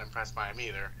not that impressed by him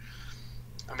either.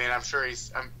 I mean, I'm sure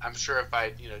I'm sure if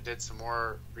I, did some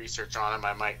more research on him,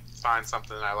 I might find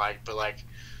something that I like. But, like,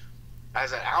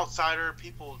 as an outsider,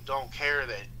 people don't care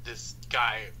that this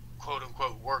guy, quote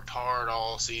unquote, worked hard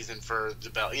all season for the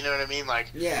belt. You know what I mean?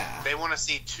 Like, they want to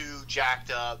see two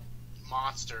jacked up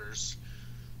monsters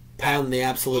pound the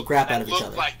absolute crap out of each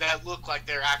other. That look like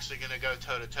they're actually going to go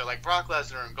toe to toe. Like Brock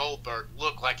Lesnar and Goldberg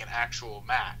look like an actual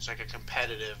match, like a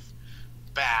competitive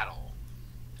battle.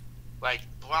 Like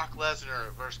Brock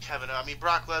Lesnar versus Kevin Owens. I mean,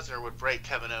 Brock Lesnar would break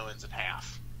Kevin Owens in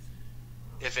half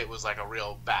if it was like a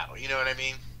real battle. You know what I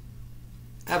mean?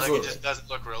 Absolutely. Like, it just doesn't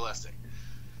look realistic.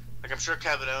 Like, I'm sure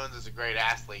Kevin Owens is a great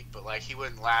athlete, but, like, he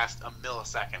wouldn't last a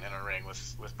millisecond in a ring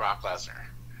with Brock Lesnar.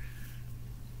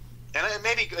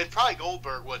 And probably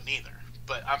Goldberg wouldn't either.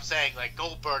 But I'm saying, like,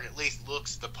 Goldberg at least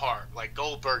looks the part. Like,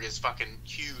 Goldberg is fucking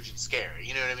huge and scary.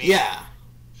 You know what I mean? Yeah.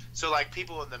 So, like,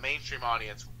 people in the mainstream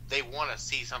audience, they want to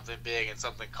see something big and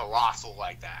something colossal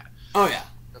like that. Oh, yeah.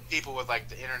 The people with, like,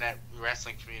 the internet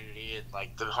wrestling community and,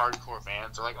 like, the hardcore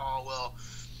fans are like, oh, well,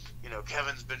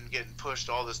 Kevin's been getting pushed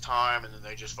all this time, and then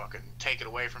they just fucking take it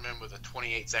away from him with a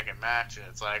 28-second match, and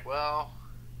it's like, well,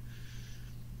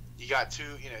 you got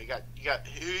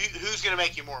who's gonna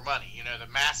make you more money? The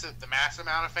mass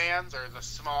amount of fans, or the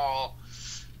small,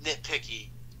 nitpicky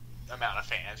amount of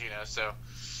fans? So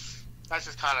that's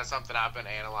just kind of something I've been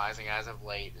analyzing as of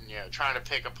late, and trying to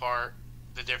pick apart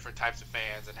the different types of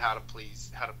fans and how to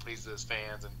please those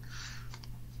fans.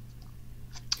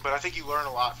 But I think you learn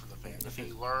a lot from the fans. I think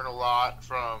you learn a lot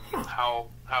from how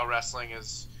wrestling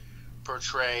is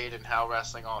portrayed and how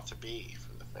wrestling ought to be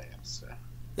for the fans. So.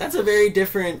 That's a very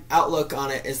different outlook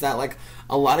on it, is that, like,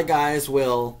 a lot of guys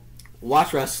will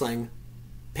watch wrestling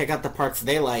pick out the parts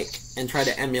they like and try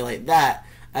to emulate that,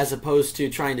 as opposed to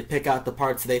trying to pick out the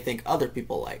parts they think other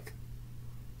people like.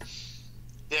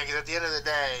 Yeah, because at the end of the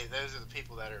day, those are the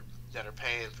people that are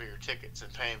paying for your tickets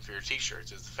and paying for your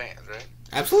T-shirts is the fans, right?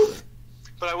 Absolutely.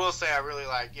 But I will say I really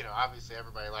like, obviously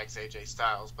everybody likes AJ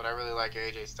Styles, but I really like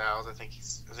AJ Styles. I think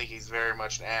he's very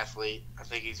much an athlete. I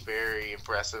think he's very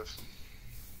impressive.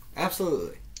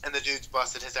 Absolutely. And the dude's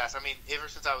busted his ass. I mean, ever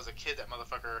since I was a kid, that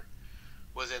motherfucker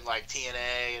was in like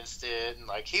TNA instead, and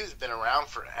like he's been around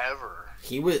forever.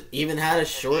 He even had a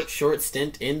short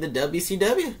stint in the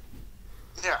WCW.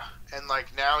 Yeah, and like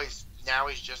now he's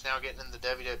just now getting in the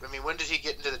WWE. I mean, when did he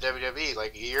get into the WWE?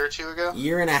 Like a year or two ago?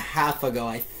 Year and a half ago,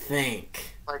 I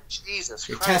think. Like Jesus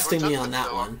You're Christ, testing me on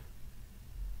that one.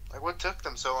 Like, what took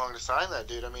them so long to sign that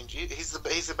dude? I mean, he's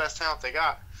the best talent they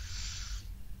got,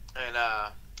 and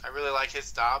I really like his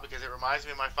style because it reminds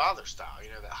me of my father's style.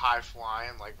 That high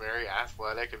flying, like very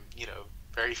athletic, and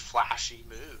very flashy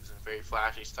moves and very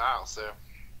flashy style. So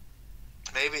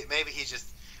maybe he's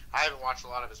just. I haven't watched a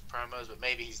lot of his promos, but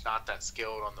maybe he's not that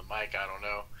skilled on the mic. I don't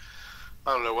know.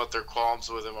 I don't know what their qualms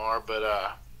with him are, but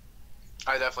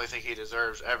I definitely think he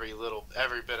deserves every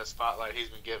bit of spotlight he's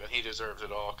been given. He deserves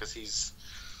it all because he's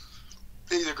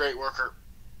a great worker.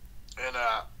 And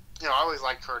I always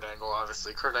liked Kurt Angle.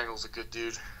 Obviously, Kurt Angle's a good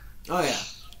dude. Oh yeah.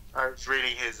 I was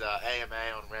reading his AMA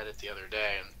on Reddit the other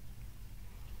day, and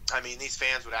I mean, these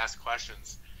fans would ask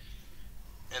questions,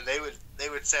 and they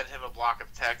would send him a block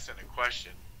of text and a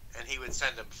question. And he would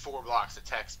send them 4 blocks of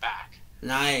text back.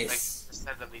 Nice. Like,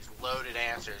 send them these loaded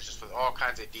answers, just with all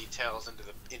kinds of details into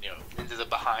the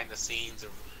behind the scenes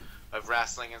of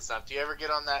wrestling and stuff. Do you ever get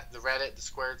on the Reddit, the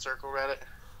Squared Circle Reddit?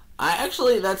 I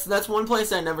actually that's one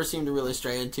place I never seem to really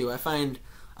stray into. I don't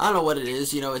know what it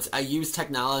is. I use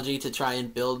technology to try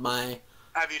and build my.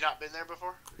 Have you not been there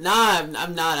before? Nah,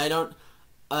 I'm not. I don't.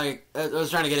 I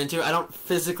was trying to get into. I don't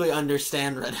physically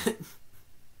understand Reddit.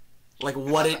 Like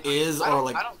what it is, or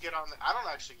like I don't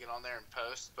actually get on there and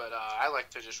post, but I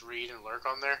like to just read and lurk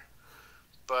on there.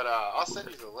 But I'll send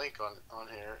you the link on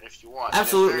here if you want.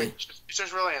 Absolutely, it's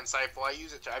just really insightful. I've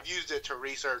used it to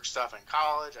research stuff in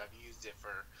college. I've used it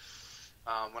for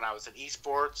when I was in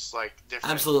esports, like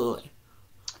different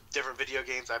video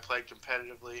games I played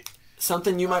competitively.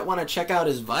 Something you might want to check out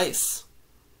is Vice.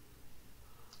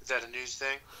 Is that a news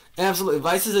thing? Absolutely.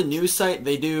 Vice is a news site.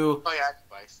 They do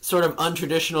Vice. Sort of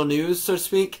untraditional news, so to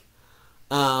speak.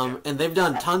 And they've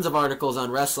done tons of articles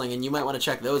on wrestling, and you might want to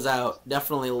check those out.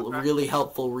 Definitely really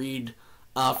helpful read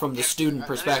from the student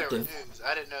perspective.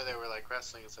 I didn't know they were like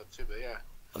wrestling and stuff too, but yeah.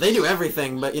 They do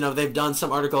everything, but they've done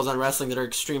some articles on wrestling that are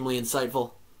extremely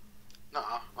insightful.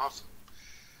 Awesome.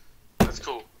 That's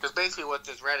cool. Because basically what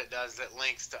this Reddit does is it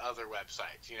links to other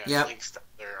websites. It links to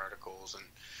other articles and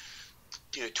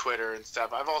Twitter and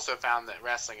stuff. I've also found that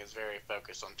wrestling is very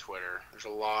focused on Twitter. There's a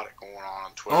lot going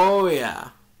on Twitter. Oh yeah,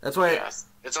 that's why. Yes.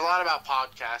 It's a lot about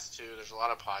podcasts too. There's a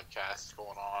lot of podcasts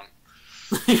going on.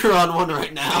 You're on one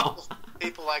right now.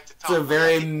 People like to talk. It's a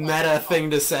very meta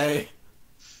thing to say.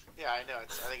 Yeah, I know.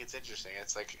 I think it's interesting.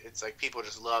 It's like people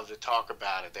just love to talk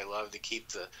about it. They love to keep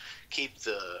the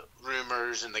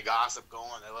rumors and the gossip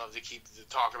going. They love to keep the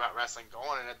talk about wrestling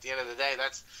going. And at the end of the day,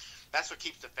 that's what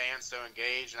keeps the fans so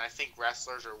engaged. And I think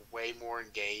wrestlers are way more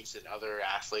engaged than other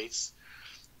athletes.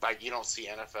 Like, you don't see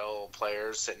NFL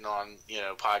players sitting on,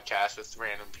 podcasts with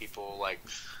random people, like,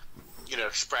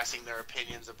 expressing their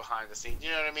opinions of behind the scenes. You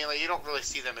know what I mean? Like, you don't really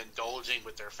see them indulging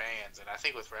with their fans. And I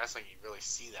think with wrestling, you really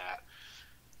see that.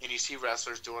 And you see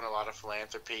wrestlers doing a lot of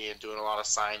philanthropy and doing a lot of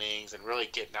signings and really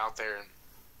getting out there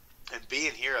and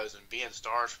being heroes and being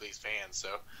stars for these fans. So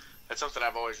that's something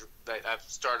I've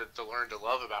started to learn to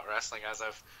love about wrestling as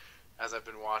I've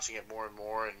been watching it more and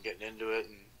more and getting into it.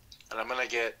 And I'm gonna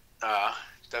get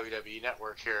WWE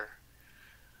Network here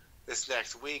this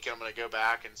next week, and I'm gonna go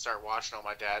back and start watching all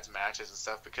my dad's matches and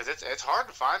stuff because it's hard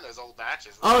to find those old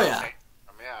matches. Oh yeah.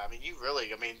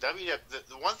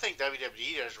 The one thing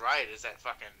WWE does right is that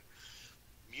fucking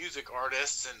music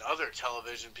artists and other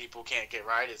television people can't get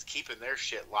right is keeping their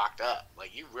shit locked up.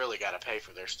 Like, you really got to pay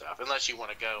for their stuff unless you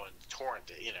want to go and torrent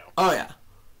it, Oh yeah.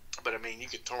 But I mean, you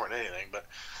can torrent anything, but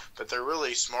they're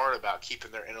really smart about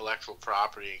keeping their intellectual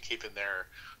property and keeping their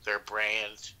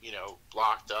brand,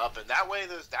 locked up, and that way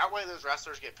those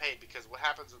wrestlers get paid. Because what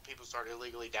happens when people start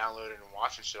illegally downloading and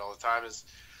watching shit all the time is,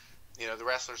 the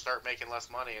wrestlers start making less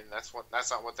money, and that's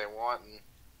not what they want. And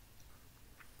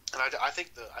I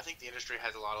think the industry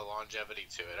has a lot of longevity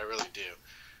to it. I really do.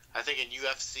 I think in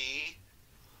UFC,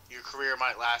 your career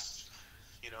might last,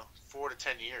 4 to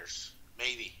 10 years,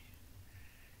 maybe,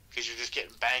 because you're just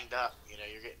getting banged up.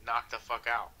 You're getting knocked the fuck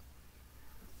out.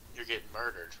 you're getting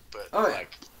murdered. But Oh, yeah.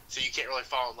 like, so you can't really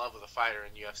fall in love with a fighter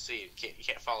in UFC. You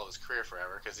can't follow his career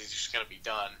forever because he's just gonna be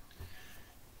done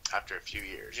after a few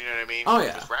years. You know what I mean? Oh,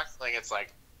 yeah. With wrestling, it's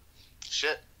like,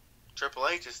 shit. Triple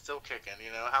H is still kicking.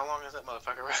 You know, how long has that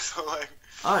motherfucker wrestling?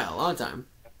 Oh yeah, a long time.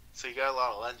 So you got a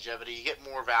lot of longevity. You get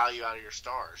more value out of your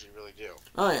stars. You really do.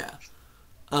 Oh yeah.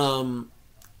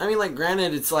 I mean, like,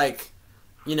 granted, it's like,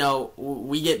 you know,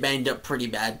 we get banged up pretty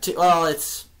bad too. Well,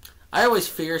 I always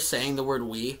fear saying the word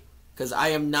 "we" because I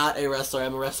am not a wrestler.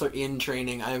 I'm a wrestler in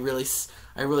training. I really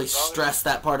stress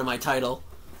that part of my title.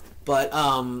 But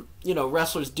you know,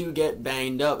 wrestlers do get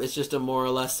banged up. It's just a more or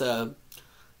less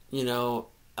you know,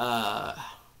 I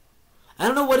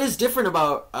don't know what is different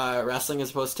about wrestling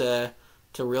as opposed to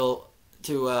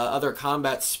other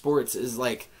combat sports is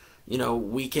like, you know,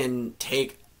 we can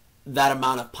take that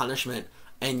amount of punishment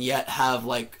and yet have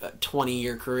like a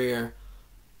 20-year career.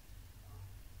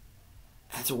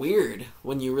 That's weird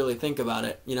when you really think about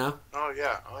it, you know? Oh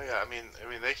yeah. I mean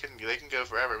they can go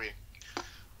forever. I mean,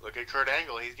 look at Kurt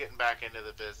Angle. He's getting back into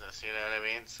the business. You know what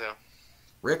I mean? So.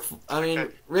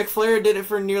 Ric Flair did it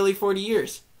for nearly 40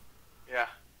 years. Yeah.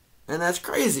 And that's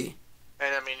crazy.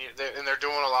 And I mean, they're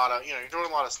doing a lot of, you know, you're doing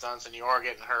a lot of stunts, and you are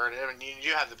getting hurt. I mean,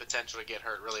 you have the potential to get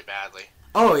hurt really badly.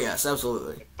 Oh yes,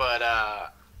 absolutely. But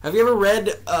have you ever read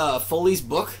Foley's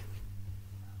book?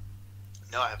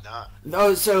 no, I have not.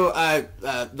 No, so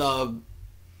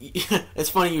it's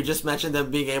funny you just mentioned them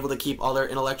being able to keep all their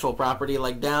intellectual property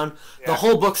like down. Yeah. The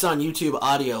whole book's on YouTube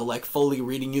audio, like Foley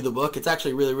reading you the book. It's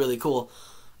actually really, really cool.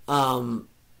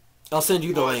 I'll send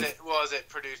you the link. Is it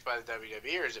produced by the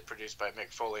WWE or is it produced by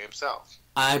Mick Foley himself?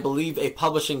 I believe a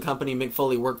publishing company Mick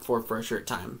Foley worked for a short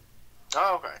time.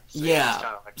 Oh, okay. So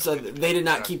yeah. So they did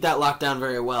not keep that locked down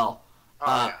very well.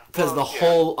 Because the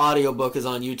whole audiobook is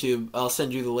on YouTube. I'll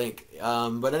send you the link.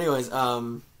 But anyways,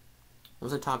 what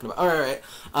was I talking about? All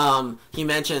right. He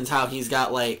mentions how he's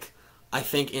got like, I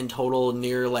think in total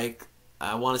near like,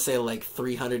 I want to say like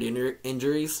 300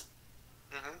 injuries.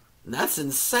 Mm-hmm. And that's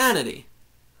insanity.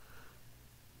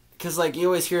 Because like you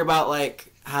always hear about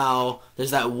like how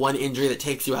there's that one injury that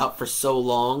takes you out for so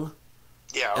long.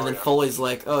 Yeah. And then Foley's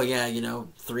like, oh yeah, you know,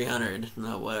 300,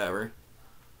 no whatever.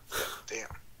 Damn.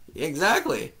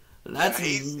 Exactly. That's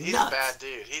he's a bad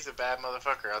dude. He's a bad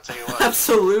motherfucker. I'll tell you what.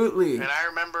 Absolutely. And I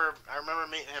remember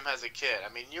meeting him as a kid.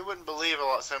 I mean, you wouldn't believe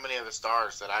so many of the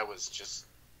stars that I was just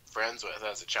friends with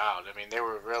as a child. I mean, they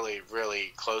were really,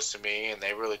 really close to me, and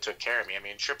they really took care of me. I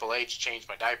mean, Triple H changed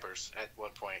my diapers at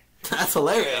one point. That's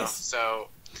hilarious. You know?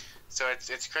 So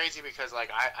it's crazy because like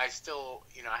I still,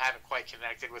 you know, I haven't quite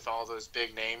connected with all those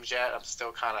big names yet. I'm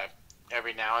still kind of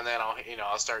every now and then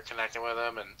I'll start connecting with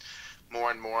them, and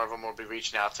more of them will be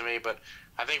reaching out to me. But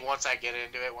I think once I get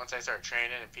into it, once I start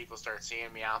training and people start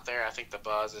seeing me out there, I think the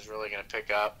buzz is really going to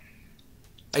pick up.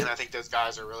 And I think those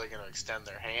guys are really going to extend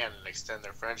their hand and extend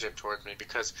their friendship towards me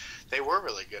because they were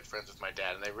really good friends with my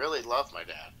dad, and they really loved my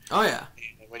dad. Oh yeah.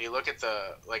 When you look at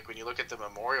the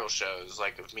memorial shows,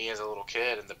 like of me as a little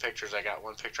kid, and the pictures, I got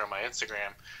one picture on my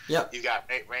Instagram. Yep. You got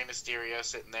Rey Mysterio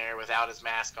sitting there without his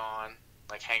mask on,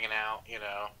 like hanging out. You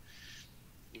know,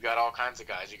 you got all kinds of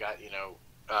guys. You got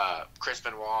Chris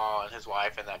Benoit and his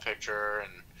wife in that picture,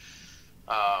 and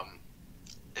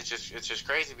it's just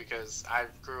crazy because I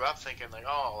grew up thinking like,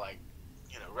 oh, like,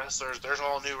 you know, wrestlers, there's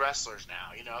all new wrestlers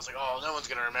now. You know, I was like, oh, no one's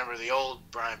gonna remember the old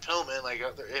Brian Pillman. Like,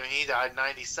 I mean, he died in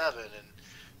 '97, and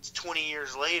it's 20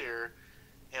 years later,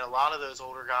 and a lot of those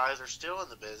older guys are still in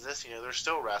the business. You know, they're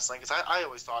still wrestling. Because I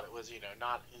always thought it was,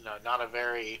 not a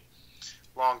very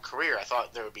long career. I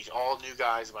thought there would be all new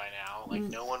guys by now. Like,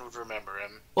 no one would remember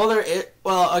him.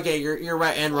 Well, okay, you're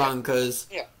right and wrong, because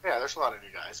yeah, there's a lot of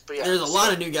new guys. But yeah, there's a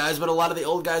lot of new guys, but a lot of the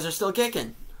old guys are still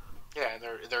kicking. Yeah, and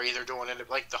they're either doing it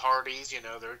like the Hardys. You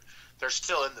know, they're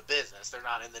still in the business. They're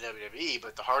not in the WWE,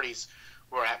 but the Hardys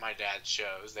were at my dad's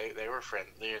shows. They were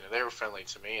friendly. You know, they were friendly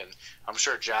to me, and I'm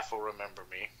sure Jeff will remember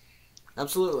me.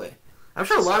 Absolutely. I'm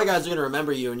sure a lot of guys are gonna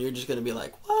remember you, and you're just gonna be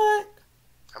like, what?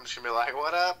 I'm just gonna be like,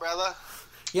 what up, brother?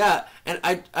 Yeah, and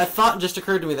I thought just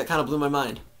occurred to me that kind of blew my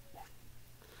mind.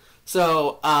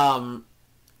 So,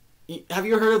 have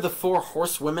you heard of the 4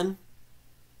 Horsewomen?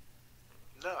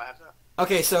 No, I have not.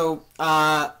 Okay, so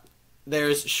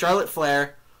there's Charlotte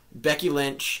Flair, Becky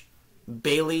Lynch,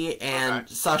 Bayley, and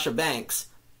Sasha Banks.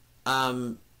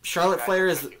 Charlotte Flair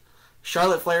is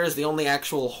the only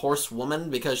actual horsewoman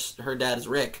because her dad is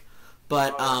Rick,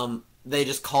 but they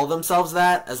just call themselves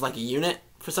that as like a unit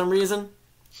for some reason.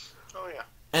 Oh yeah.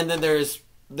 And then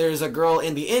there's a girl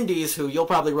in the Indies who you'll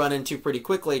probably run into pretty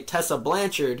quickly, Tessa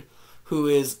Blanchard, who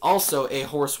is also a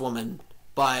horsewoman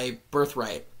by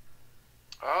birthright.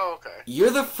 Oh, okay. You're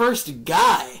the first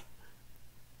guy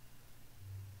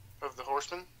Of the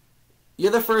Horsemen?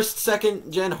 You're the first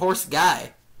second-gen horse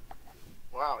guy.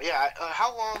 Wow. Yeah.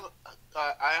 How long?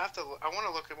 I want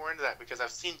to look more into that because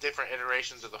I've seen different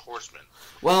iterations of the Horsemen.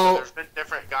 Well, so there's been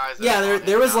different guys. Yeah,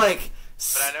 there was like.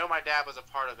 But I know my dad was a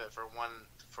part of it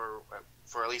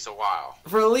for at least a while.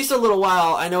 For at least a little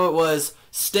while, I know it was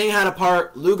Sting had a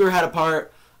part, Luger had a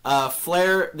part,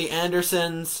 Flair, the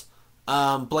Andersons,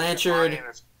 Blanchard.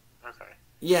 Okay.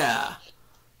 Yeah.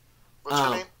 What's her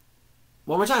name?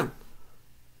 One more time.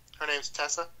 Her name's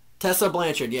Tessa? Tessa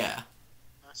Blanchard, yeah.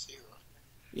 I see her.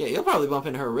 Yeah, you'll probably bump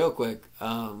into her real quick.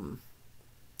 That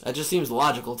just seems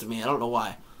logical to me. I don't know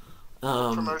why.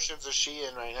 What promotions is she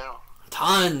in right now?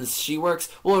 Tons. She works...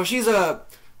 Well, she's a...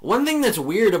 One thing that's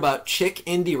weird about chick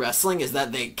indie wrestling is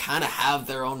that they kind of have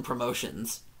their own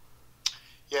promotions.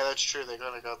 Yeah, that's true. They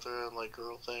kind of got their own, like,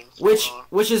 girl things.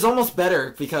 Which is almost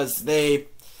better because they...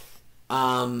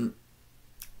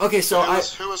 Okay, so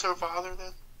who was her father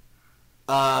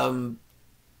then?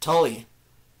 Tully.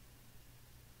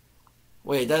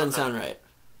 Wait, that doesn't sound right.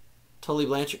 Tully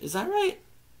Blanchard. Is that right?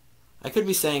 I could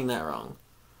be saying that wrong.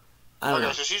 I don't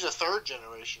know. So she's a third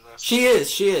generation wrestler. She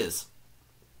is.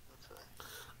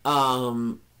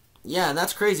 Okay. Yeah, and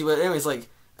that's crazy. But anyways, like,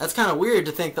 that's kind of weird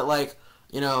to think that, like,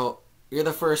 you know, you're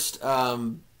the first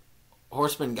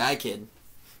Horseman guy kid.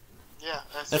 Yeah.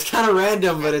 That's kind of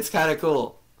random, but it's kind of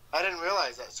cool. I didn't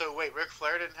realize that. So, wait, Ric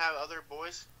Flair didn't have other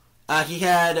boys? He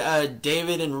had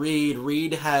David and Reed.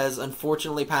 Reed has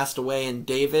unfortunately passed away, and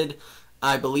David,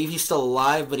 I believe he's still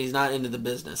alive, but he's not into the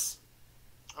business.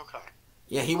 Okay.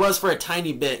 Yeah, he was for a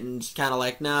tiny bit, and just kind of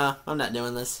like, nah, I'm not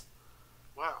doing this.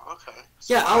 Wow. Okay.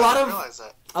 So Yeah, I didn't realize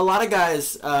that. a lot of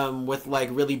guys with like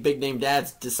really big name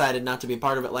dads decided not to be a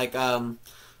part of it. Like,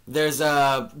 there's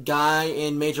a guy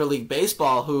in Major League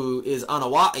Baseball who is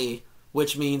Anawa'i,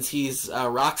 which means he's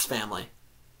Rock's family.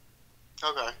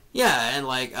 Okay. Yeah, and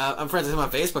like I'm friends with him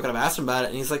on Facebook, and I've asked him about it,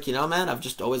 and he's like, you know, man, I've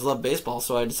just always loved baseball,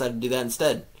 so I decided to do that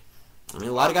instead. I mean,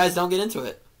 a lot of guys don't get into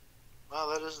it. Well,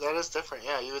 that is different.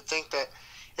 Yeah, you would think that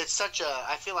it's such a.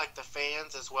 I feel like the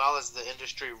fans as well as the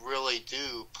industry really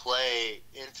do play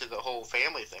into the whole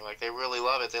family thing. Like they really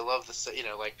love it. They love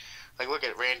the like look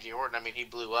at Randy Orton. I mean, he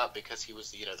blew up because he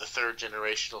was the third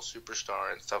generational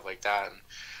superstar and stuff like that. And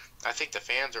I think the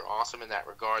fans are awesome in that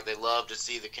regard. They love to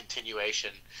see the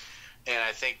continuation. And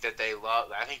I think that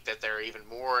they're even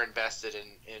more invested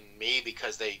in me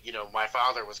because they, my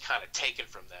father was kind of taken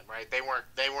from them, right? They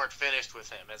weren't finished with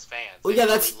him as fans. Well, yeah,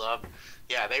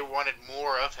 they wanted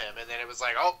more of him, and then it was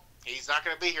like, oh, he's not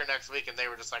going to be here next week, and they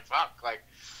were just like, fuck, like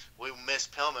we miss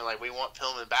Pillman, like we want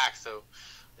Pillman back. So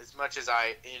as much as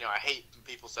I hate when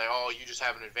people say, oh, you just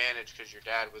have an advantage because your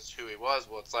dad was who he was.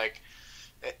 Well, it's like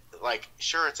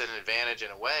sure, it's an advantage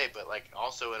in a way, but like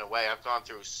also in a way, I've gone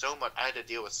through so much. I had to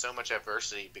deal with so much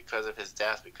adversity because of his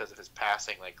death, because of his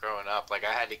passing. Like growing up, like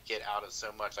I had to get out of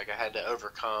so much. Like I had to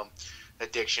overcome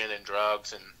addiction and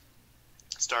drugs and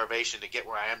starvation to get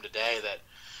where I am today. That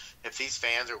if these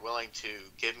fans are willing to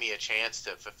give me a chance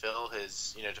to fulfill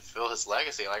his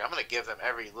legacy, like I'm going to give them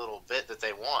every little bit that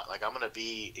they want. Like I'm going to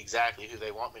be exactly who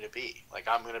they want me to be. Like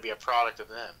I'm going to be a product of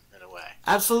them in a way.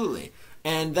 Absolutely,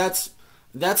 and that's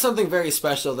something very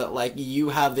special that like you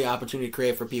have the opportunity to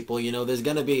create for people. There's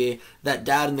gonna be that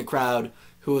dad in the crowd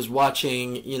who was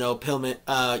watching, Pillman,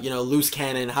 Loose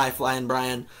Cannon, High Flying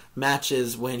Brian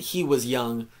matches when he was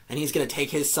young, and he's gonna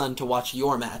take his son to watch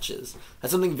your matches.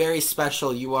 That's something very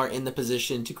special. You are in the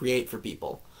position to create for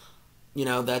people.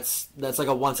 That's like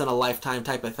a once in a lifetime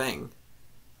type of thing.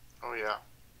 Oh yeah,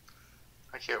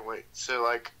 I can't wait. So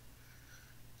like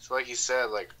you said,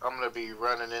 like I'm gonna be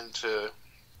running into.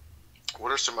 What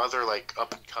are some other like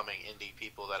up and coming indie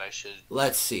people that I should?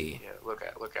 Let's see. Yeah, look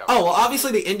out. Oh well,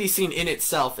 obviously the indie scene in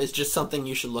itself is just something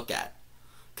you should look at,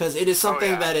 because it is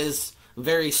something that is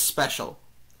very special.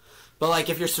 But like,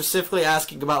 if you're specifically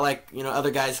asking about like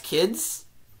other guys' kids,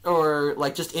 or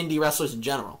like just indie wrestlers in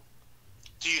general.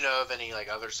 Do you know of any like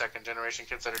other second generation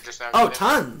kids that are just now? Oh,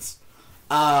 tons.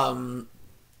 Let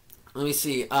me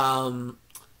see.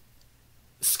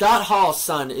 Scott Hall's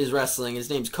son is wrestling. His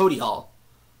name's Cody Hall.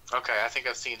 Okay, I think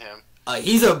I've seen him.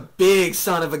 He's a big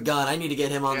son of a gun. I need to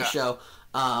get him on the show.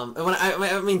 And when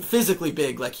I mean physically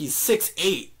big, like he's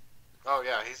 6'8". Oh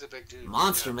yeah, he's a big dude.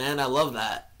 Monster, man. I love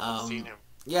that. I've seen him.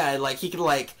 Yeah, like he could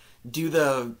like do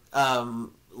the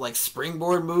like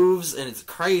springboard moves, and it's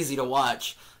crazy to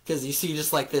watch because you see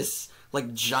just like this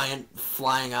like giant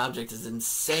flying object is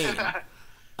insane.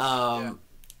 You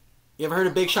ever heard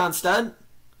of Big Sean Studd?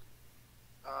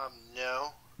 No.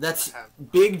 That's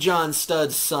Big John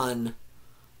Studd's son.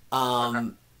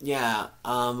 Yeah.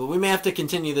 But we may have to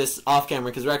continue this off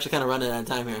camera because we're actually kind of running out of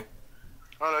time here.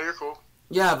 Oh no, you're cool.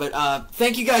 Yeah, but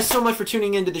thank you guys so much for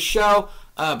tuning into the show.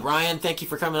 Brian, thank you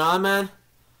for coming on, man.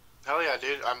 Hell yeah,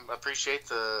 dude! I appreciate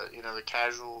the the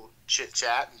casual chit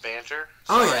chat and banter.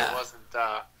 Oh Sorry yeah. It wasn't.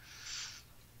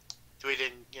 We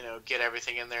didn't get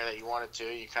everything in there that you wanted to.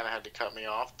 You kind of had to cut me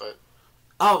off, but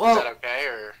Oh well. is that okay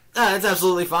or? That's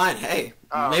absolutely fine. Hey,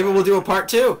 maybe okay. we'll do a part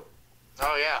 2.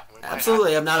 Oh yeah, we might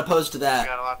Absolutely, I'm not opposed to We that.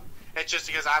 got a lot. It's just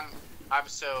because I'm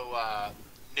so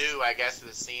new, I guess, to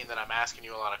the scene that I'm asking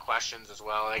you a lot of questions as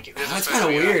well. Like this That's is kind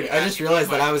of supposed to be weird. like, I just realized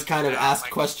that I was kind of yeah, asked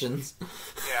like, questions.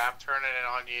 Yeah, I'm turning it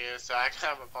on you, so I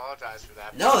kind of apologize for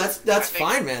that. No, I that's think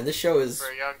fine, man. This show is.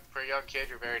 For a young kid,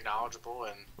 you're very knowledgeable,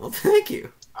 and Well, thank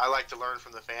you. I like to learn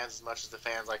from the fans as much as the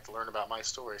fans like to learn about my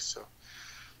stories. So.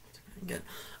 Good.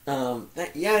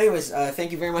 Yeah. Anyways,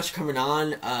 thank you very much for coming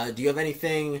on. Do you have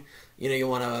anything you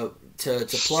want to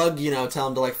plug? Tell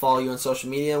them to like follow you on social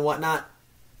media and whatnot.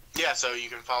 Yeah, so you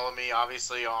can follow me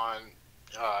obviously on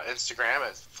Instagram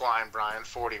at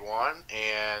FlyingBrian41,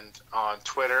 and on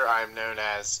Twitter I'm known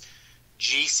as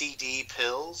GCD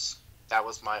Pills. That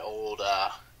was my old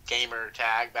gamer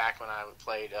tag back when I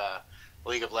played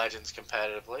League of Legends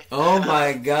competitively. Oh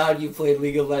my God, you played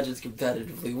League of Legends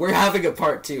competitively. We're having a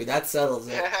part 2. That settles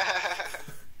it.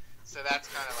 So that's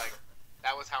kind of like,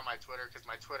 that was how my Twitter, because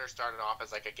my Twitter started off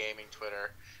as like a gaming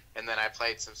Twitter, and then I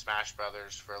played some Smash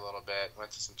Brothers for a little bit,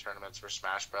 went to some tournaments for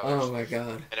Smash Brothers. Oh my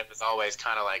God. And it was always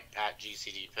kind of like at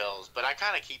GCD Pills, but I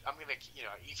kind of I'm going to,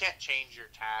 you can't change your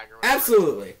tag or whatever.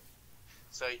 Absolutely.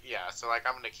 So yeah, so like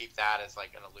I'm going to keep that as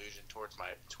like an allusion towards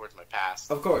my past.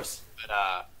 Of course.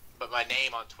 But my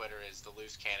name on Twitter is the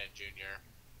Loose Cannon Jr.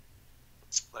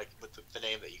 Like with the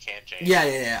name that you can change.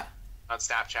 Yeah. On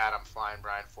Snapchat, I'm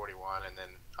FlyingBrian41, and then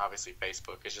obviously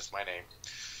Facebook is just my name.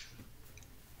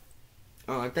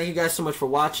 Thank you guys so much for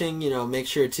watching. Make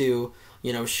sure to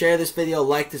share this video,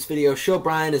 like this video, show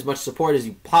Brian as much support as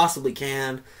you possibly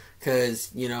can,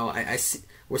 because I see,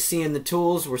 we're seeing the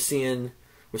tools, we're seeing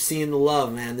the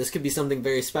love, man. This could be something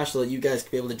very special that you guys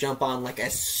could be able to jump on like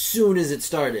as soon as it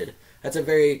started. That's a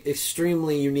very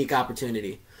extremely unique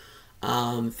opportunity.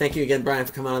 Thank you again, Brian,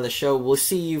 for coming on the show. We'll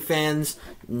see you fans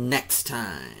next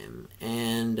time.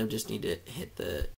 And I just need to hit the